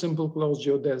 + 4 simple closed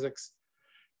geodesics.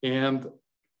 And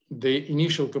the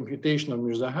initial computation of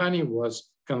Mirzakhani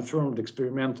was confirmed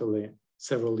experimentally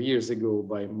several years ago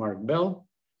by Mark Bell,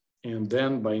 and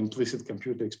then by implicit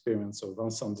computer experiments of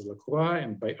Vincent Delacroix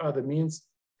and by other means.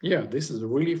 Yeah, this is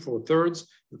really for thirds.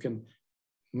 You can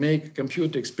make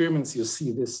computer experiments. You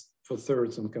see this for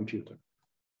thirds on computer.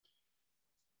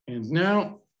 And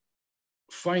now,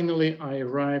 finally, I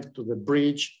arrived to the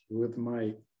bridge with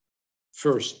my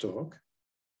first talk.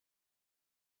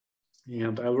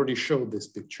 And I already showed this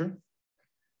picture.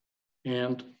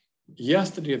 And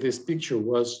yesterday, this picture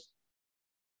was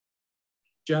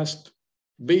just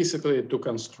basically to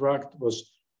construct, was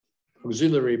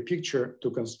auxiliary picture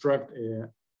to construct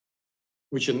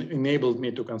which enabled me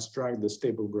to construct the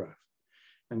stable graph.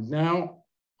 And now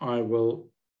I will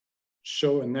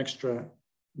show an extra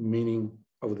meaning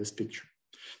of this picture.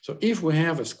 So if we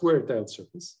have a square-tiled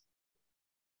surface,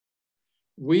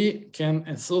 we can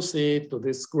associate to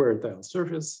this square-tiled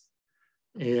surface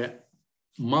a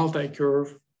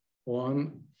multicurve on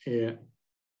a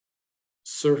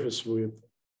surface with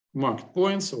marked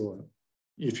points, or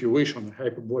if you wish, on a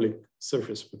hyperbolic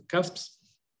surface with cusps.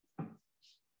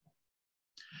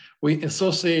 We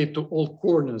associate to all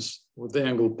corners with the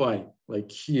angle pi,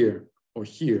 like here or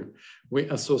here, we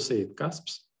associate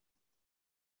cusps.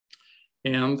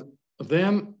 And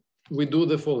then we do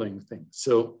the following thing.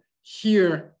 So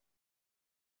here,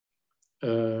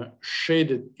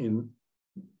 shaded in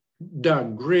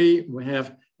dark gray, we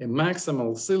have a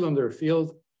maximal cylinder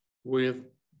field with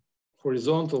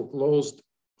horizontal closed,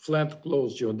 flat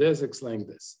closed geodesics like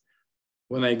this.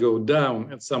 When I go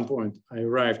down, at some point, I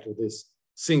arrive to this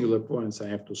singular points, I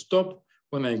have to stop.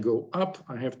 When I go up,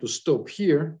 I have to stop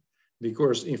here,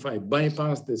 because if I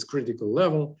bypass this critical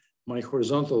level, my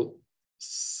horizontal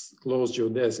closed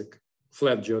geodesic,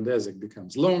 flat geodesic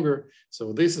becomes longer.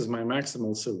 So this is my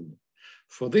maximal cylinder.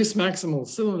 For this maximal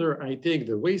cylinder, I take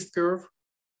the waist curve,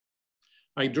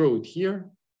 I draw it here.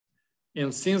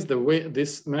 And since the way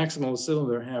this maximal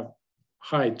cylinder have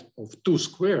height of 2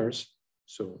 squares,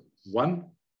 so 1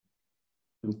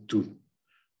 and 2,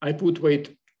 I put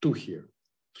weight 2 here.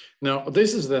 Now,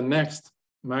 this is the next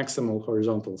maximal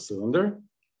horizontal cylinder.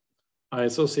 I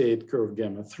associate curve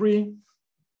gamma 3.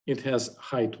 It has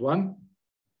height 1,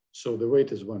 so the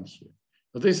weight is 1 here.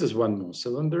 But this is one more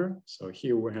cylinder. So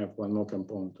here we have one more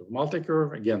component of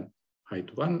multicurve. Again,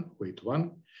 height 1, weight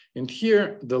 1. And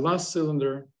here, the last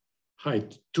cylinder,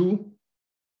 height 2,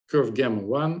 curve gamma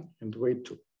 1, and weight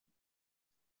 2.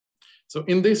 So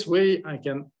in this way, I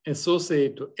can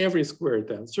associate to every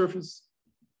square-tiled surface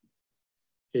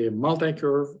a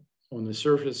multicurve on the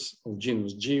surface of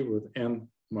genus G with n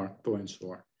marked points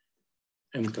or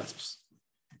n cusps.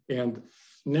 And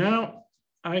now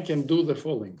I can do the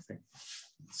following thing.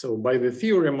 So by the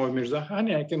theorem of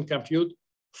Mirzakhani, I can compute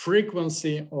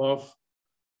frequency of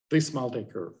this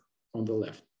multicurve on the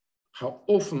left, how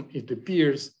often it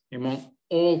appears among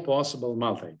all possible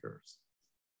multicurves.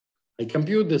 I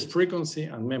compute this frequency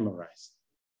and memorize.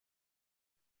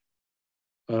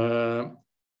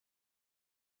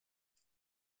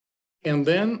 And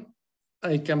then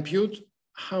I compute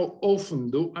how often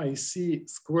do I see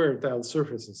square tile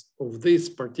surfaces of this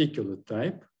particular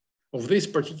type,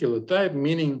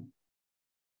 meaning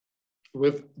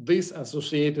with this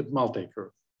associated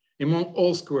multicurve among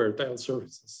all square tile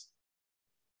surfaces.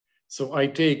 So I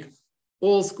take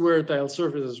all square tile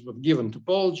surfaces with given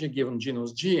topology, given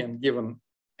genus G, and given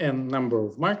n number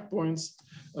of mark points,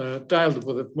 tiled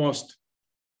with at most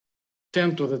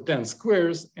 10 to the 10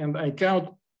 squares, and I count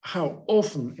how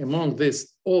often among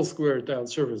these all square tile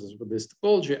surfaces with this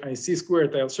topology, I see square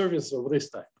tile surfaces of this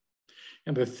type.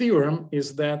 And the theorem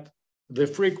is that the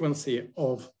frequency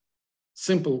of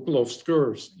simple closed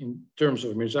curves in terms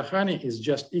of Mirzakhani is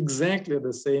just exactly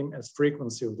the same as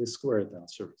frequency of these square tile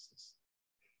surfaces.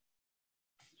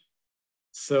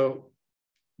 So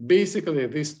basically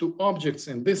these two objects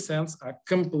in this sense are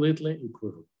completely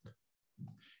equivalent.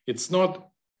 It's not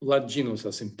lat genus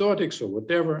asymptotics or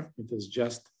whatever, it is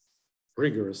just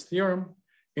rigorous theorem.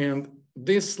 And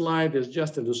this slide is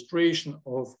just illustration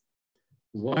of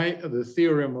why the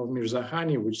theorem of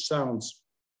Mirzakhani, which sounds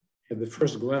at the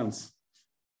first glance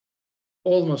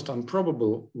almost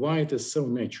improbable, why it is so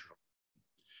natural.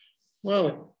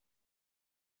 Well,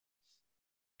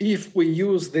 if we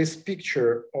use this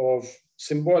picture of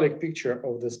symbolic picture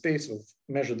of the space of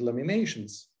measured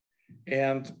laminations,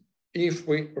 and if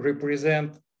we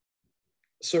represent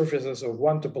surfaces of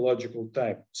one topological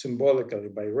type symbolically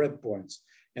by red points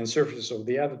and surfaces of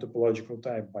the other topological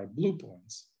type by blue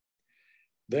points,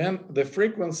 then the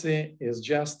frequency is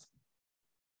just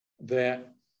the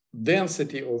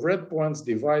density of red points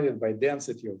divided by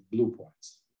density of blue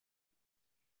points.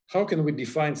 How can we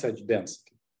define such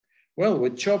density? Well,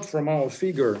 we chop from our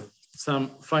figure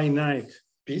some finite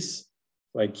piece,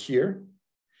 like here,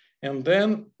 and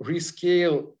then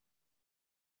rescale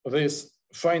this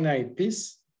finite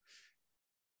piece.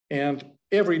 And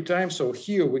every time, so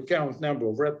here we count number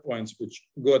of red points which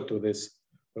got to this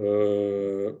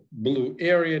blue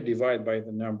area, divide by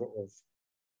the number of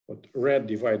what red,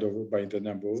 divide over by the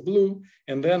number of blue,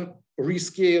 and then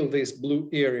rescale this blue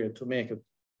area to make it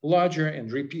larger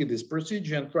and repeat this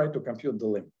procedure and try to compute the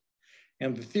limit.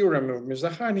 And the theorem of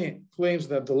Mirzakhani claims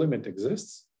that the limit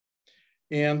exists.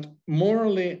 And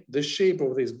morally, the shape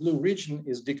of this blue region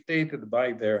is dictated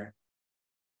by their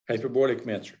hyperbolic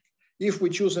metric. If we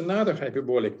choose another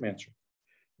hyperbolic metric,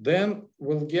 then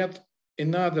we'll get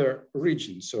another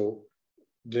region. So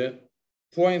the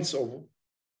points of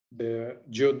the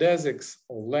geodesics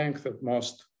of length at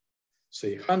most,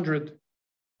 say 100,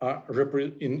 are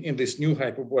in this new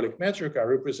hyperbolic metric are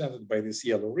represented by this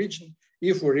yellow region.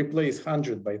 If we replace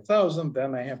 100 by 1,000,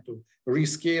 then I have to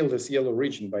rescale this yellow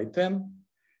region by 10.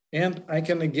 And I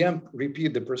can again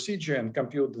repeat the procedure and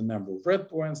compute the number of red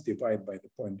points, divide by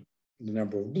the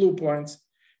number of blue points.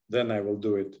 Then I will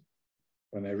do it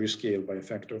when I rescale by a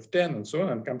factor of 10 and so on,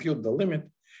 and compute the limit.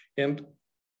 And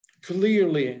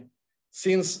clearly,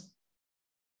 since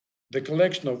the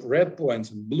collection of red points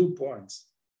and blue points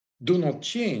do not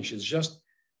change, it's just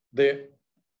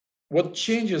what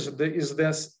changes is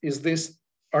this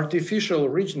artificial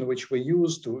region which we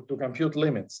use to compute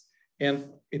limits. And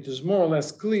it is more or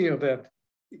less clear that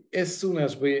as soon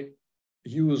as we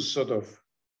use sort of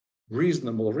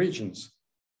reasonable regions,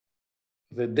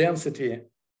 the density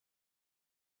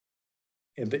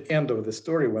at the end of the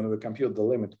story when we compute the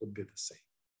limit would be the same.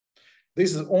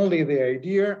 This is only the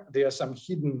idea. There are some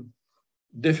hidden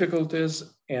difficulties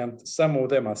and some of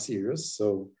them are serious.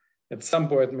 So at some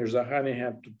point, Mirzakhani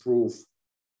had to prove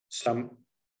some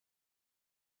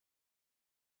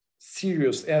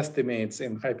serious estimates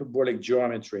in hyperbolic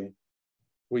geometry,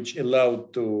 which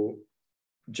allowed to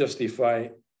justify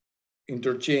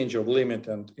interchange of limit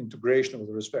and integration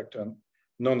with respect to a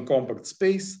non-compact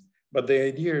space. But the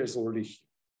idea is already here.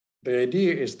 The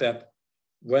idea is that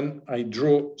when I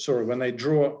draw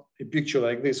a picture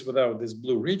like this without this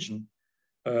blue region,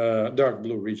 dark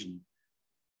blue region,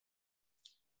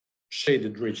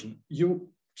 shaded region, you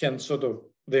can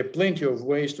there are plenty of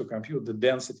ways to compute the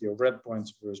density of red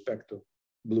points with respect to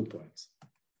blue points.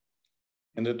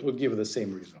 And it would give the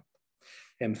same result.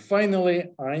 And finally,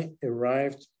 I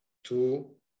arrived to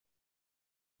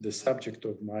the subject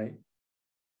of my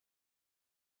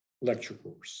lecture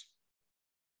course.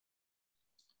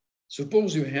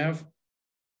 Suppose you have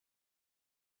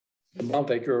a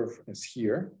multicurve as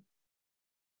here.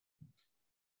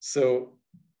 So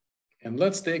And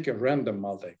let's take a random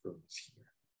multicurves here.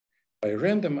 By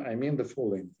random, I mean the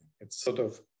following thing. It's sort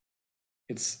of,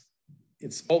 it's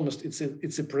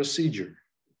a procedure.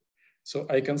 So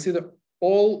I consider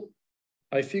all,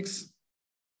 I fix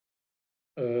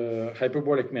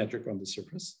hyperbolic metric on the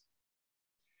surface,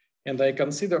 and I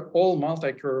consider all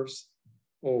multicurves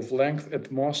of length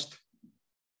at most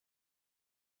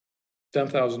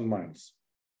 10,000 miles.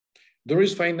 There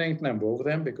is finite number of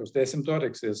them because the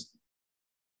asymptotics is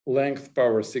length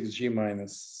power 6g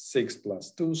minus 6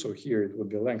 plus 2. So here it would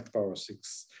be length power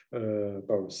 6.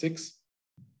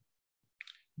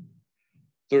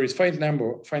 There is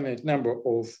finite number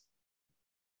of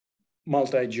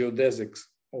multi-geodesics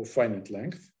of finite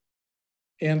length.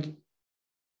 And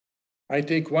I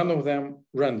take one of them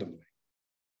randomly.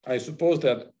 I suppose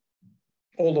that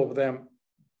all of them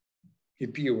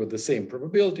appear with the same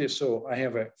probability. So I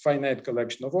have a finite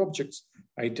collection of objects.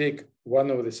 I take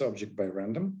one of this object by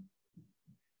random,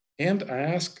 and I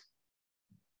ask,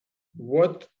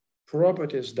 what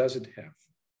properties does it have?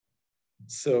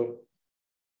 So,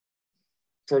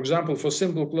 for example, for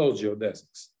simple closed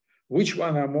geodesics, which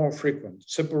one are more frequent,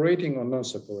 separating or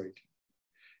non-separating?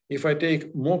 If I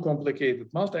take more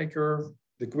complicated multicurve,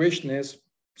 the question is,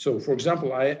 so for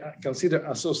example, I consider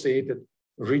associated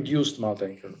reduced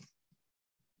multicurve.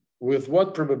 With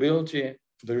what probability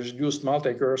the reduced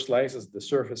multicurve slices the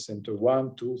surface into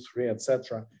 1, 2, 3,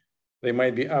 etc. They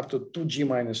might be up to 2g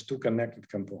minus 2 connected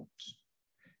components.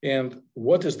 And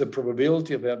what is the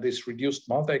probability that this reduced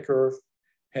multicurve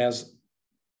has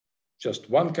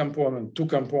just one component, two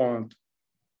component?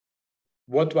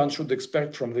 What one should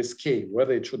expect from this K,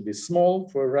 whether it should be small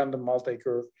for a random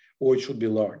multicurve or it should be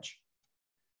large.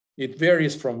 It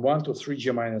varies from 1 to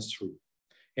 3g minus 3.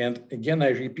 And again, I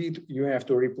repeat, you have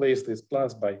to replace this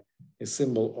plus by a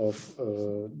symbol of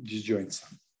disjoint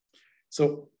sum.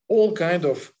 So all kind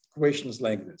of questions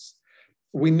like this.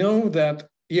 We know that,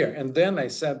 yeah, and then I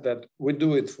said that we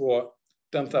do it for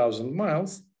 10,000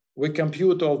 miles. We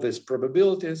compute all these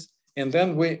probabilities, and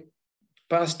then we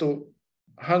pass to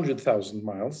 100,000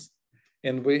 miles,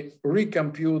 and we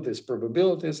recompute these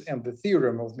probabilities, and the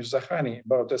theorem of Mirzakhani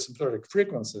about asymptotic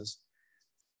frequencies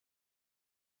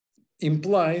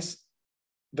implies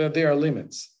that there are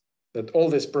limits, that all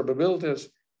these probabilities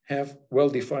have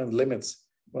well-defined limits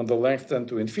when the length tends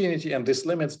to infinity, and these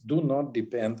limits do not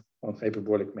depend on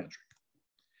hyperbolic metric.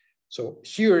 So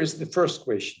here is the first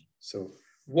question. So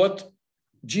what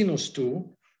genus 2,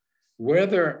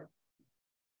 whether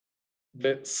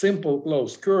the simple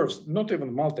closed curves, not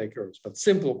even multicurves, but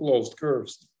simple closed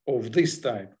curves of this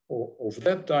type or of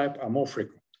that type are more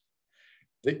frequent?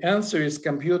 The answer is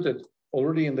computed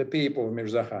already in the paper of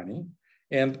Mirzakhani,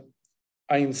 and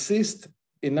I insist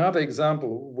another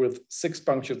example with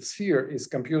 6-punctured sphere is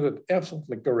computed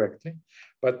absolutely correctly,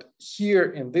 but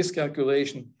here in this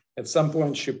calculation, at some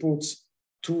point she puts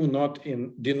 2 not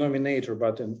in denominator,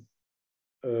 but in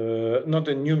not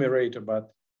in numerator,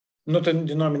 but not in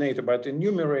denominator, but in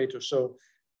numerator. So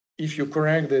if you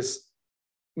correct this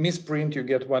misprint, you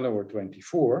get 1 over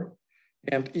 24.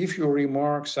 And if you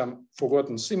remark some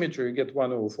forgotten symmetry, you get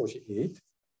 1 over 48.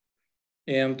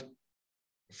 And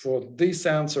for this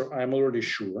answer, I'm already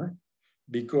sure,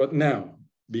 because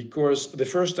the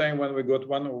first time when we got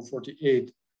 1 over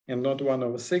 48 and not 1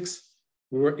 over 6,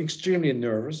 we were extremely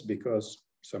nervous because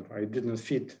somehow it didn't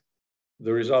fit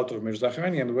the result of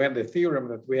Mirzakhani, and we had the theorem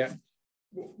that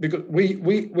because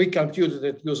we computed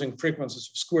it using frequencies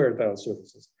of square tile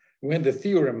surfaces. We had the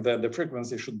theorem that the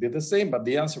frequency should be the same, but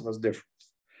the answer was different.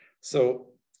 So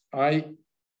I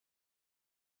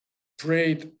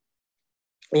prayed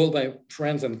all my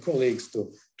friends and colleagues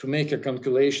to make a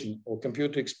calculation or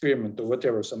computer experiment or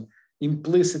whatever, some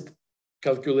implicit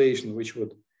calculation which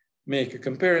would make a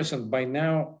comparison. By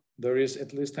now, there is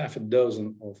at least half a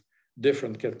dozen of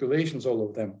different calculations. All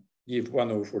of them give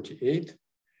 1 over 48.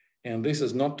 And this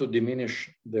is not to diminish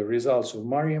the results of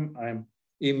Mariam. I'm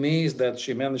amazed that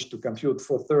she managed to compute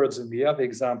 4/3 in the other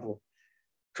example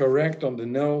correct on the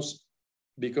nose,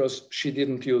 because she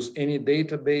didn't use any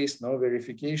database, no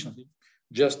verification,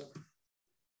 just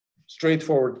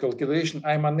straightforward calculation.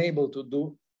 I'm unable to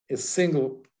do a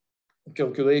single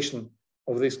calculation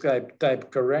of this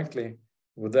type correctly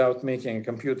without making a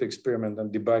computer experiment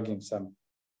and debugging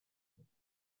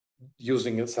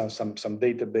using some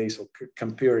database or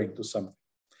comparing to something.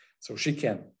 So she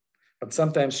can, but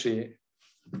sometimes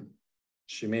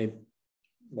she made,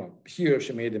 well, here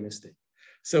she made a mistake.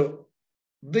 So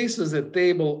this is a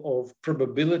table of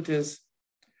probabilities.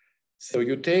 So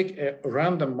you take a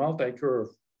random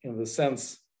multicurve in the sense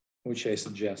which I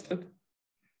suggested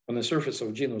on the surface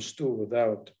of genus 2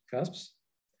 without cusps.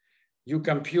 You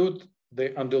compute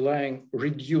the underlying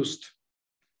reduced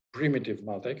primitive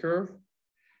multicurve.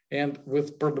 And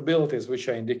with probabilities, which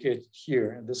I indicated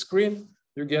here in the screen,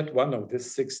 you get one of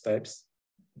these 6 types.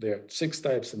 There are 6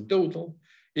 types in total.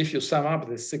 If you sum up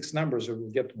the 6 numbers, you will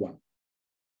get 1.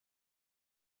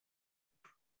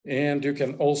 And you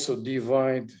can also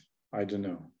divide, I don't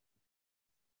know,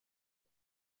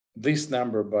 this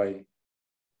number by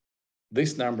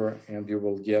this number, and you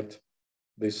will get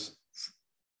this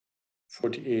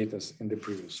 48 as in the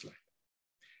previous slide.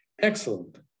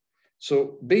 Excellent.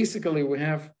 So basically we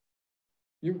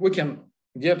can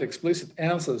get explicit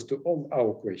answers to all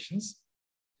our questions.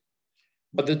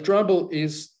 But the trouble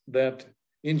is that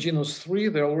in genus 3,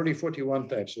 there are already 41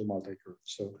 types of multicurves.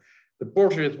 So the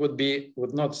portrait would be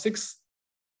with not 6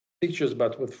 pictures,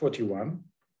 but with 41.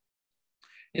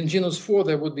 In genus 4,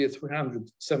 there would be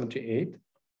 378.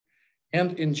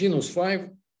 And in genus 5,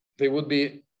 there would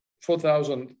be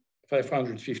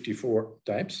 4,554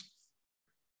 types.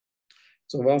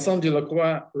 So Vincent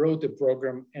Delacroix wrote a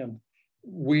program, and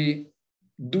we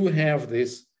do have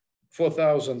this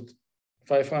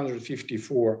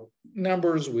 4,554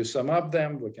 numbers. We sum up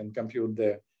them. We can compute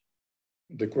the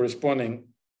corresponding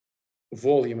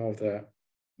volume of the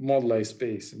moduli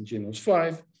space in genus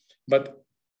 5. But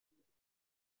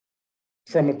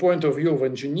from a point of view of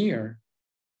engineer,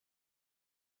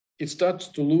 it starts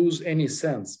to lose any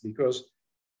sense, because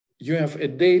you have a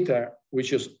data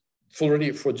which is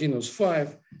already for genus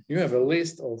 5, you have a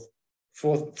list of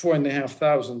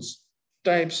 4,500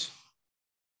 types.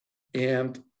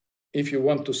 And if you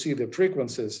want to see the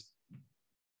frequencies,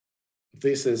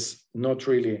 this is not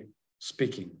really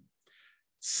speaking.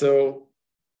 So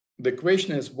the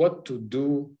question is what to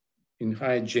do in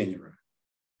high genera.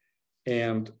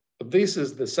 And this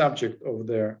is the subject of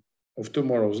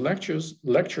tomorrow's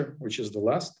lecture, which is the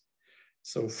last.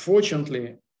 So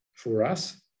fortunately for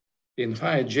us, in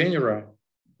high genera,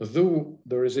 though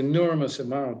there is enormous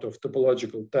amount of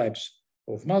topological types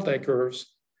of multicurves,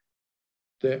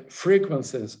 the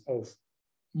frequencies of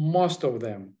most of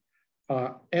them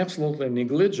are absolutely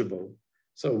negligible.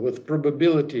 So with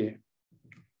probability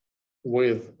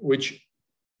which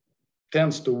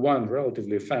tends to 1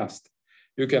 relatively fast,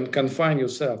 you can confine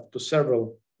yourself to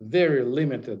several very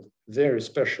limited, very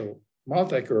special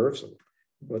multicurves,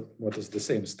 what is the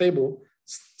same, stable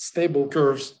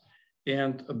curves.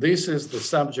 And this is the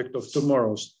subject of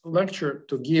tomorrow's lecture,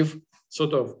 to give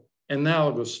sort of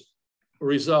analogous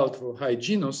result for high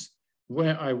genus,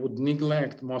 where I would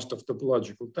neglect most of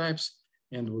topological types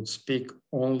and would speak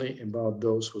only about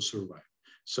those who survive.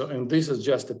 So, and this is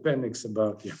just appendix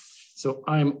about, yeah. So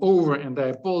I'm over, and I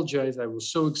apologize. I was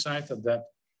so excited that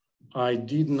I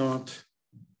did not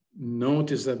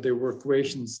notice that there were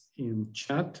questions in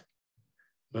chat.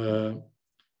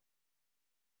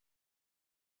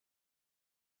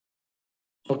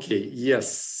 Okay,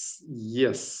 yes.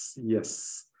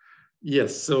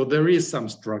 So there is some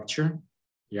structure,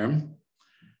 yeah.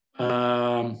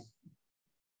 But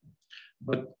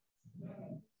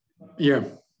yeah.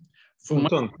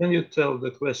 Anton, can you tell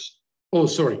the question? Oh,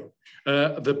 sorry.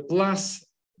 The plus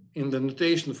in the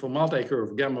notation for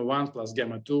multicurve gamma 1 plus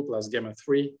gamma 2 plus gamma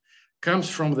 3 comes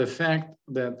from the fact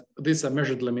that these are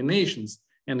measured laminations,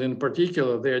 and in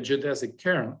particular, they are geodesic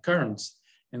currents.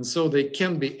 And so they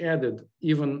can be added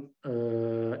even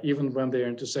when they are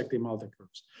intersecting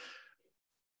multicurves.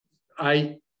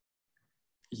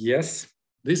 Yes,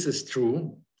 this is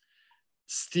true.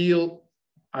 Still,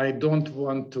 I don't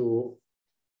want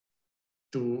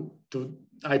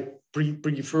I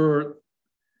prefer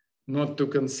not to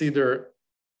consider,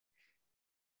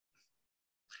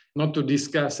 not to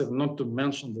discuss and not to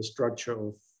mention the structure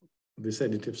of this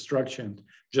additive structure, and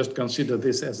just consider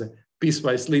this as a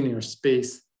piecewise linear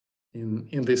space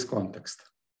in this context.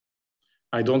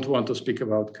 I don't want to speak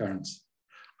about currents.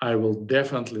 I will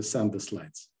definitely send the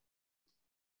slides.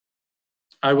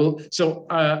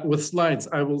 With slides,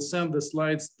 I will send the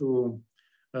slides to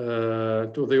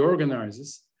the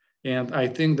organizers, and I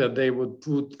think that they would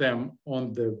put them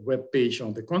on the web page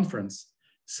on the conference.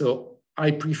 So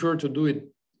I prefer to do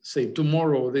it, say,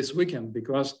 tomorrow or this weekend,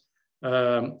 because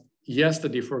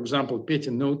yesterday, for example,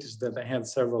 Petya noticed that I had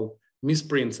several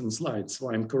misprints in slides, so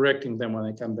I'm correcting them when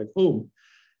I come back home.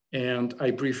 And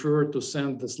I prefer to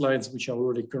send the slides which are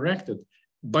already corrected.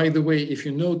 By the way, if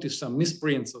you notice some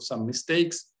misprints or some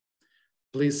mistakes,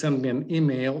 please send me an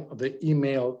email. The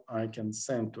email I can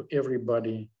send to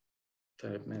everybody.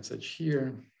 Type message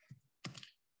here.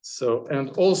 So, and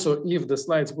also if the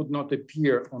slides would not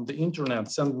appear on the internet,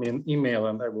 send me an email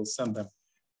and I will send them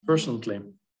personally.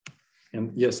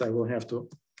 And yes, I will have to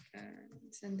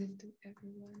send it to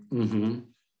everyone. Mm-hmm.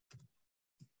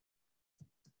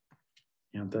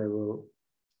 And I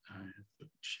have to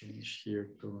change here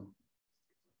to,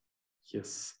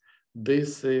 yes,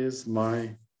 this is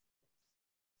my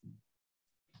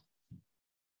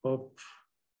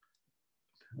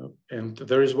and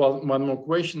there is one more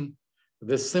question.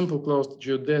 The simple closed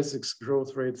geodesics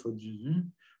growth rate for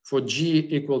G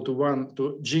equal to 1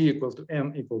 to G equal to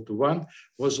N equal to 1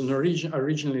 was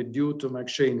originally due to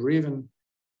McShane-Riven.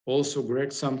 Also,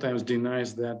 Greg sometimes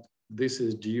denies that this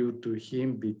is due to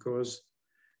him because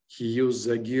he used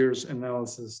Zagier's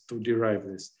analysis to derive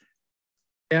this.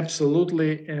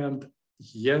 Absolutely, and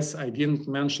yes, I didn't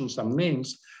mention some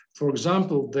names. For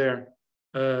example, there,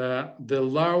 the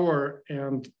lower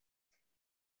and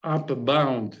upper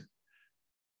bound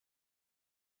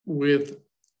with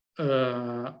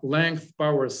length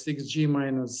power 6g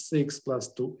minus 6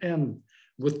 plus 2n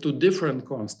with two different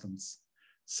constants.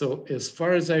 So as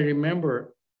far as I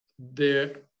remember,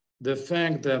 the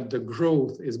fact that the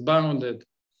growth is bounded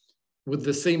with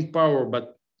the same power,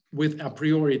 but with a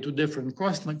priori two different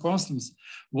constants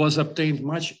was obtained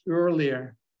much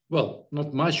earlier. Well,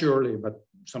 not much earlier, but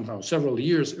somehow several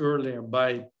years earlier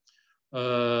by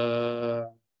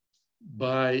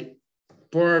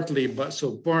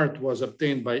part was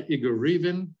obtained by Igor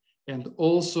Rivin, and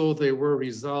also there were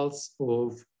results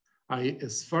of,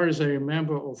 as far as I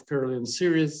remember, of Caroline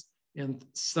series, and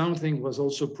something was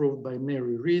also proved by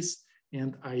Mary Rees,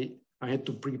 and I had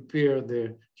to prepare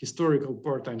the historical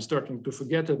part. I'm starting to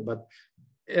forget it, but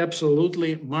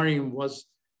absolutely, Mariam's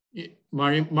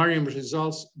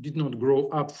results did not grow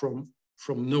up from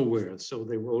nowhere. So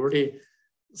they were already,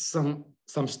 some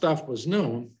stuff was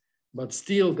known, but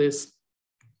still this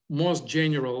most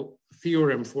general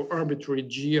theorem for arbitrary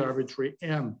G, arbitrary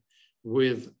N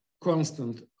with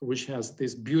constant, which has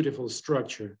this beautiful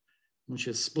structure, which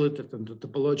is split it into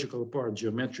topological part,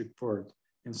 geometric part,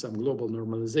 and some global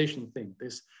normalization thing.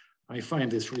 I find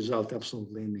this result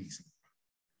absolutely amazing,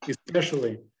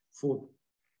 especially for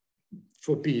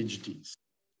PhDs.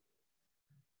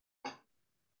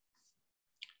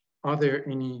 Are there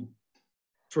any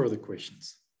further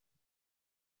questions?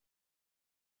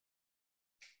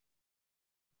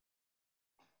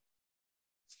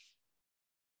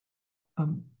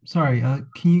 Sorry,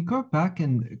 can you go back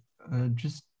and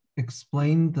just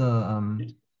explain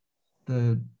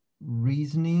the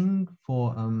reasoning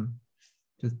for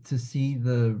to see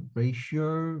the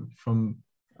ratio from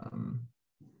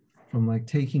like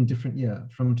taking different,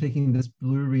 from taking this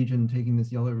blue region, taking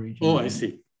this yellow region. Oh, I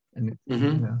see. And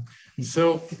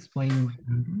So explain.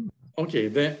 Okay,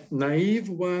 the naive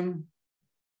one.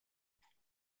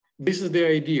 This is the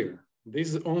idea.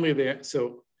 This is only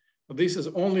this is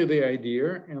only the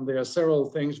idea, and there are several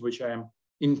things which I am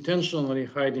intentionally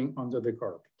hiding under the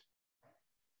carpet.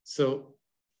 So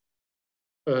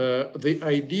the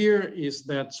idea is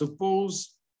that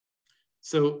suppose,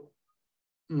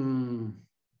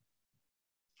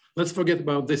 let's forget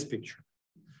about this picture.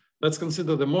 Let's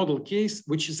consider the model case,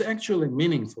 which is actually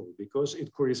meaningful because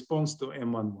it corresponds to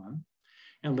M11.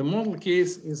 And the model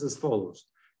case is as follows.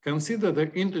 Consider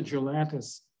the integer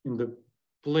lattice in the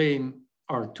plane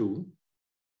R2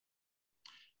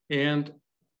 and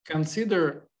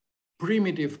consider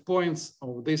primitive points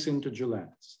of this integer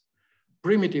lattice.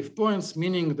 Primitive points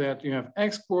meaning that you have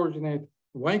X coordinate,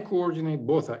 Y coordinate,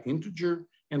 both are integer,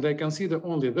 and I consider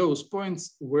only those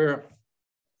points where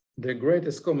the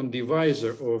greatest common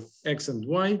divisor of X and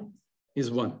Y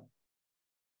is 1.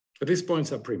 These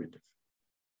points are primitive.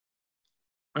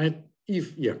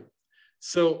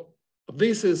 So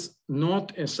this is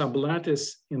not a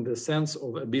sublattice in the sense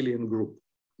of abelian group,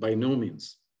 by no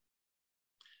means.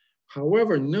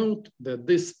 However, note that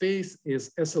this space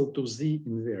is SL2Z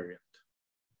invariant.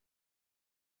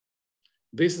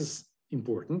 This is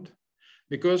important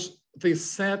because this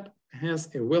set has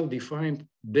a well-defined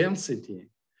density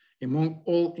among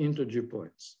all integer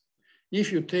points.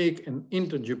 If you take an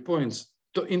integer point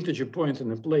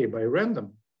in a play by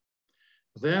random,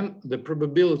 then the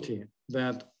probability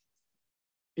that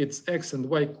its X and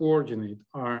Y coordinate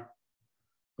are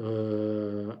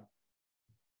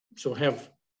have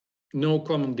no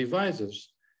common divisors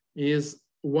is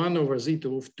 1 over zeta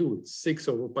of 2, it's 6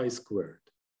 over pi squared.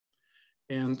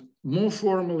 And more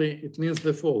formally, it means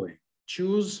the following.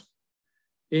 Choose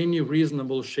any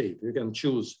reasonable shape. You can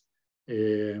choose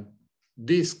a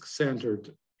disk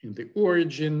centered in the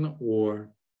origin or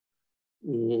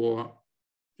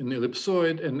an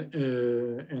ellipsoid and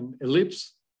an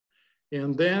ellipse.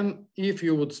 And then if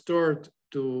you would start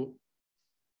to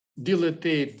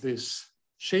dilatate this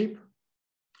shape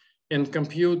and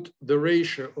compute the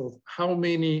ratio of how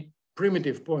many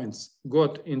primitive points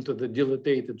got into the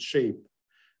dilated shape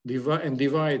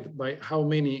divide by how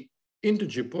many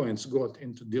integer points got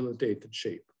into dilated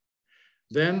shape.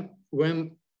 Then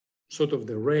when sort of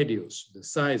the radius, the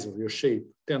size of your shape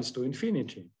tends to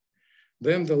infinity,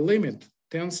 then the limit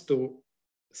tends to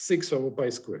 6 over pi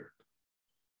squared.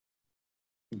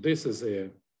 This is a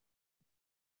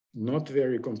not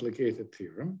very complicated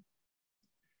theorem.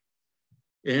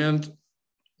 And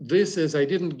this is, I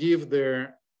didn't give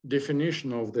the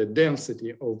definition of the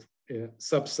density of a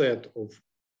subset of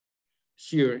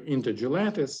here integer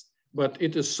lattice, but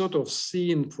it is sort of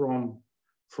seen from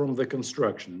the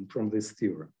construction, from this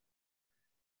theorem.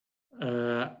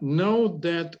 Note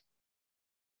that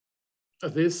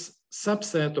this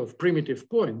subset of primitive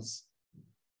points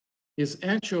is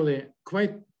actually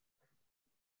quite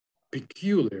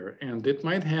peculiar, and it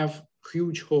might have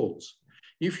huge holes.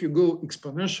 If you go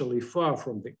exponentially far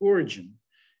from the origin,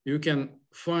 you can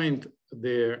find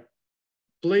the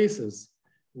places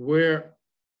where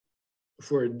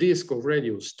for a disk of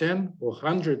radius 10 or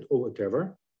 100 or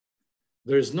whatever,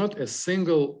 there is not a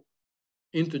single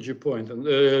integer point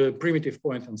and primitive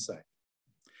point inside.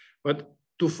 But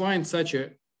to find such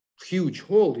a huge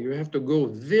hole, you have to go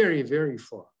very, very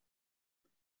far.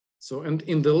 So, and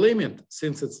in the limit,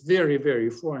 since it's very, very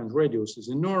far and radius is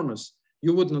enormous,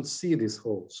 you would not see these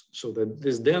holes. So that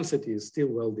this density is still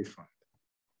well defined.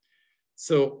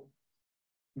 So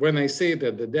when I say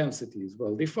that the density is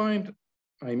well defined,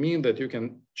 I mean that you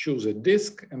can choose a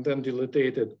disk and then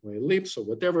dilate it or ellipse or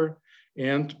whatever,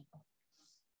 and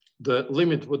the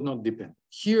limit would not depend.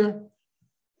 Here,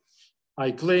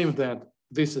 I claim that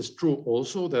this is true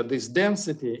also, that this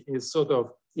density is sort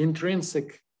of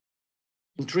intrinsically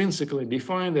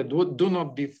defined, that do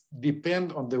not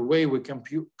depend on the way we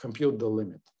compute the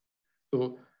limit.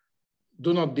 So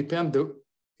do not depend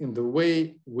in the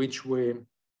way which we,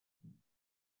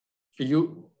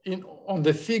 on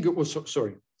the figure,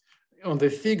 on the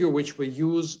figure which we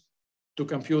use to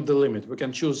compute the limit. We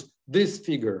can choose this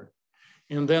figure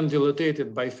and then dilate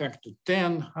it by factor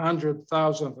 10, 100,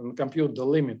 1,000, and compute the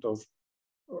limit of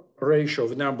ratio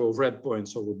of number of red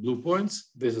points over blue points.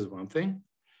 This is one thing.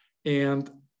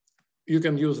 And you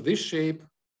can use this shape,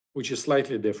 which is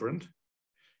slightly different,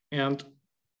 and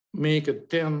make it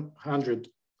 10, 100,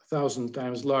 1,000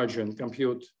 times larger and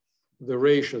compute the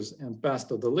ratios and pass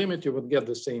to the limit, you would get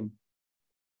the same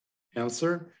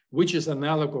answer, which is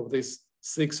analog of this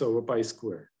 6 over pi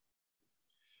squared.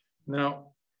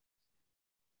 Now,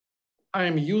 I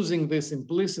am using this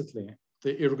implicitly,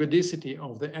 the ergodicity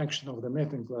of the action of the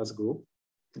mapping class group.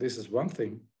 This is one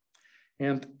thing.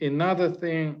 And another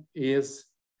thing is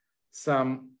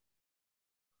some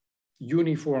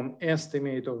uniform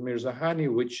estimate of Mirzahani,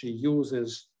 which he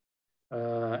uses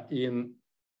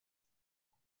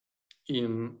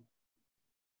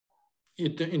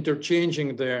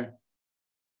interchanging the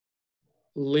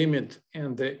limit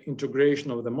and the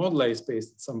integration of the moduli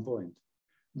space at some point,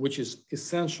 which is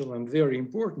essential and very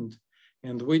important,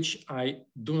 and which I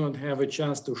do not have a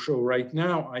chance to show right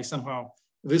now. I somehow,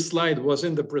 this slide was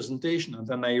in the presentation and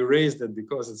then I erased it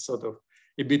because it's sort of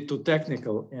a bit too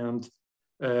technical. And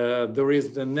there is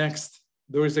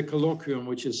a colloquium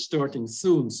which is starting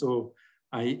soon. So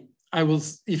I will,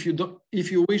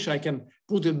 if you wish, I can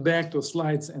put it back to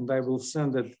slides and I will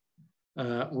send it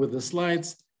with the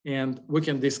slides and we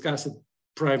can discuss it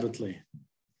privately.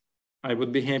 I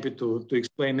would be happy to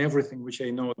explain everything which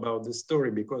I know about this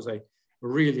story because I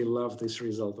really love this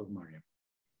result of Mariam.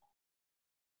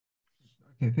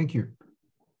 Okay, thank you.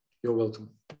 You're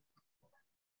welcome.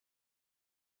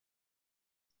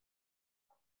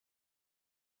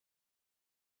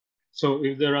 So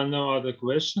if there are no other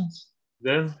questions,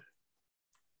 then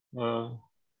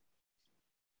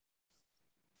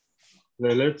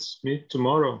let's meet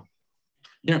tomorrow.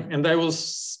 Yeah, and I will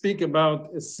speak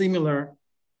about a similar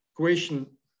question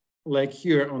like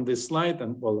here on this slide,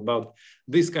 and well, about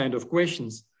this kind of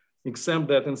questions, except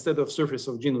that instead of surface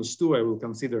of genus 2, I will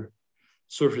consider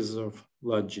surfaces of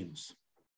large genus.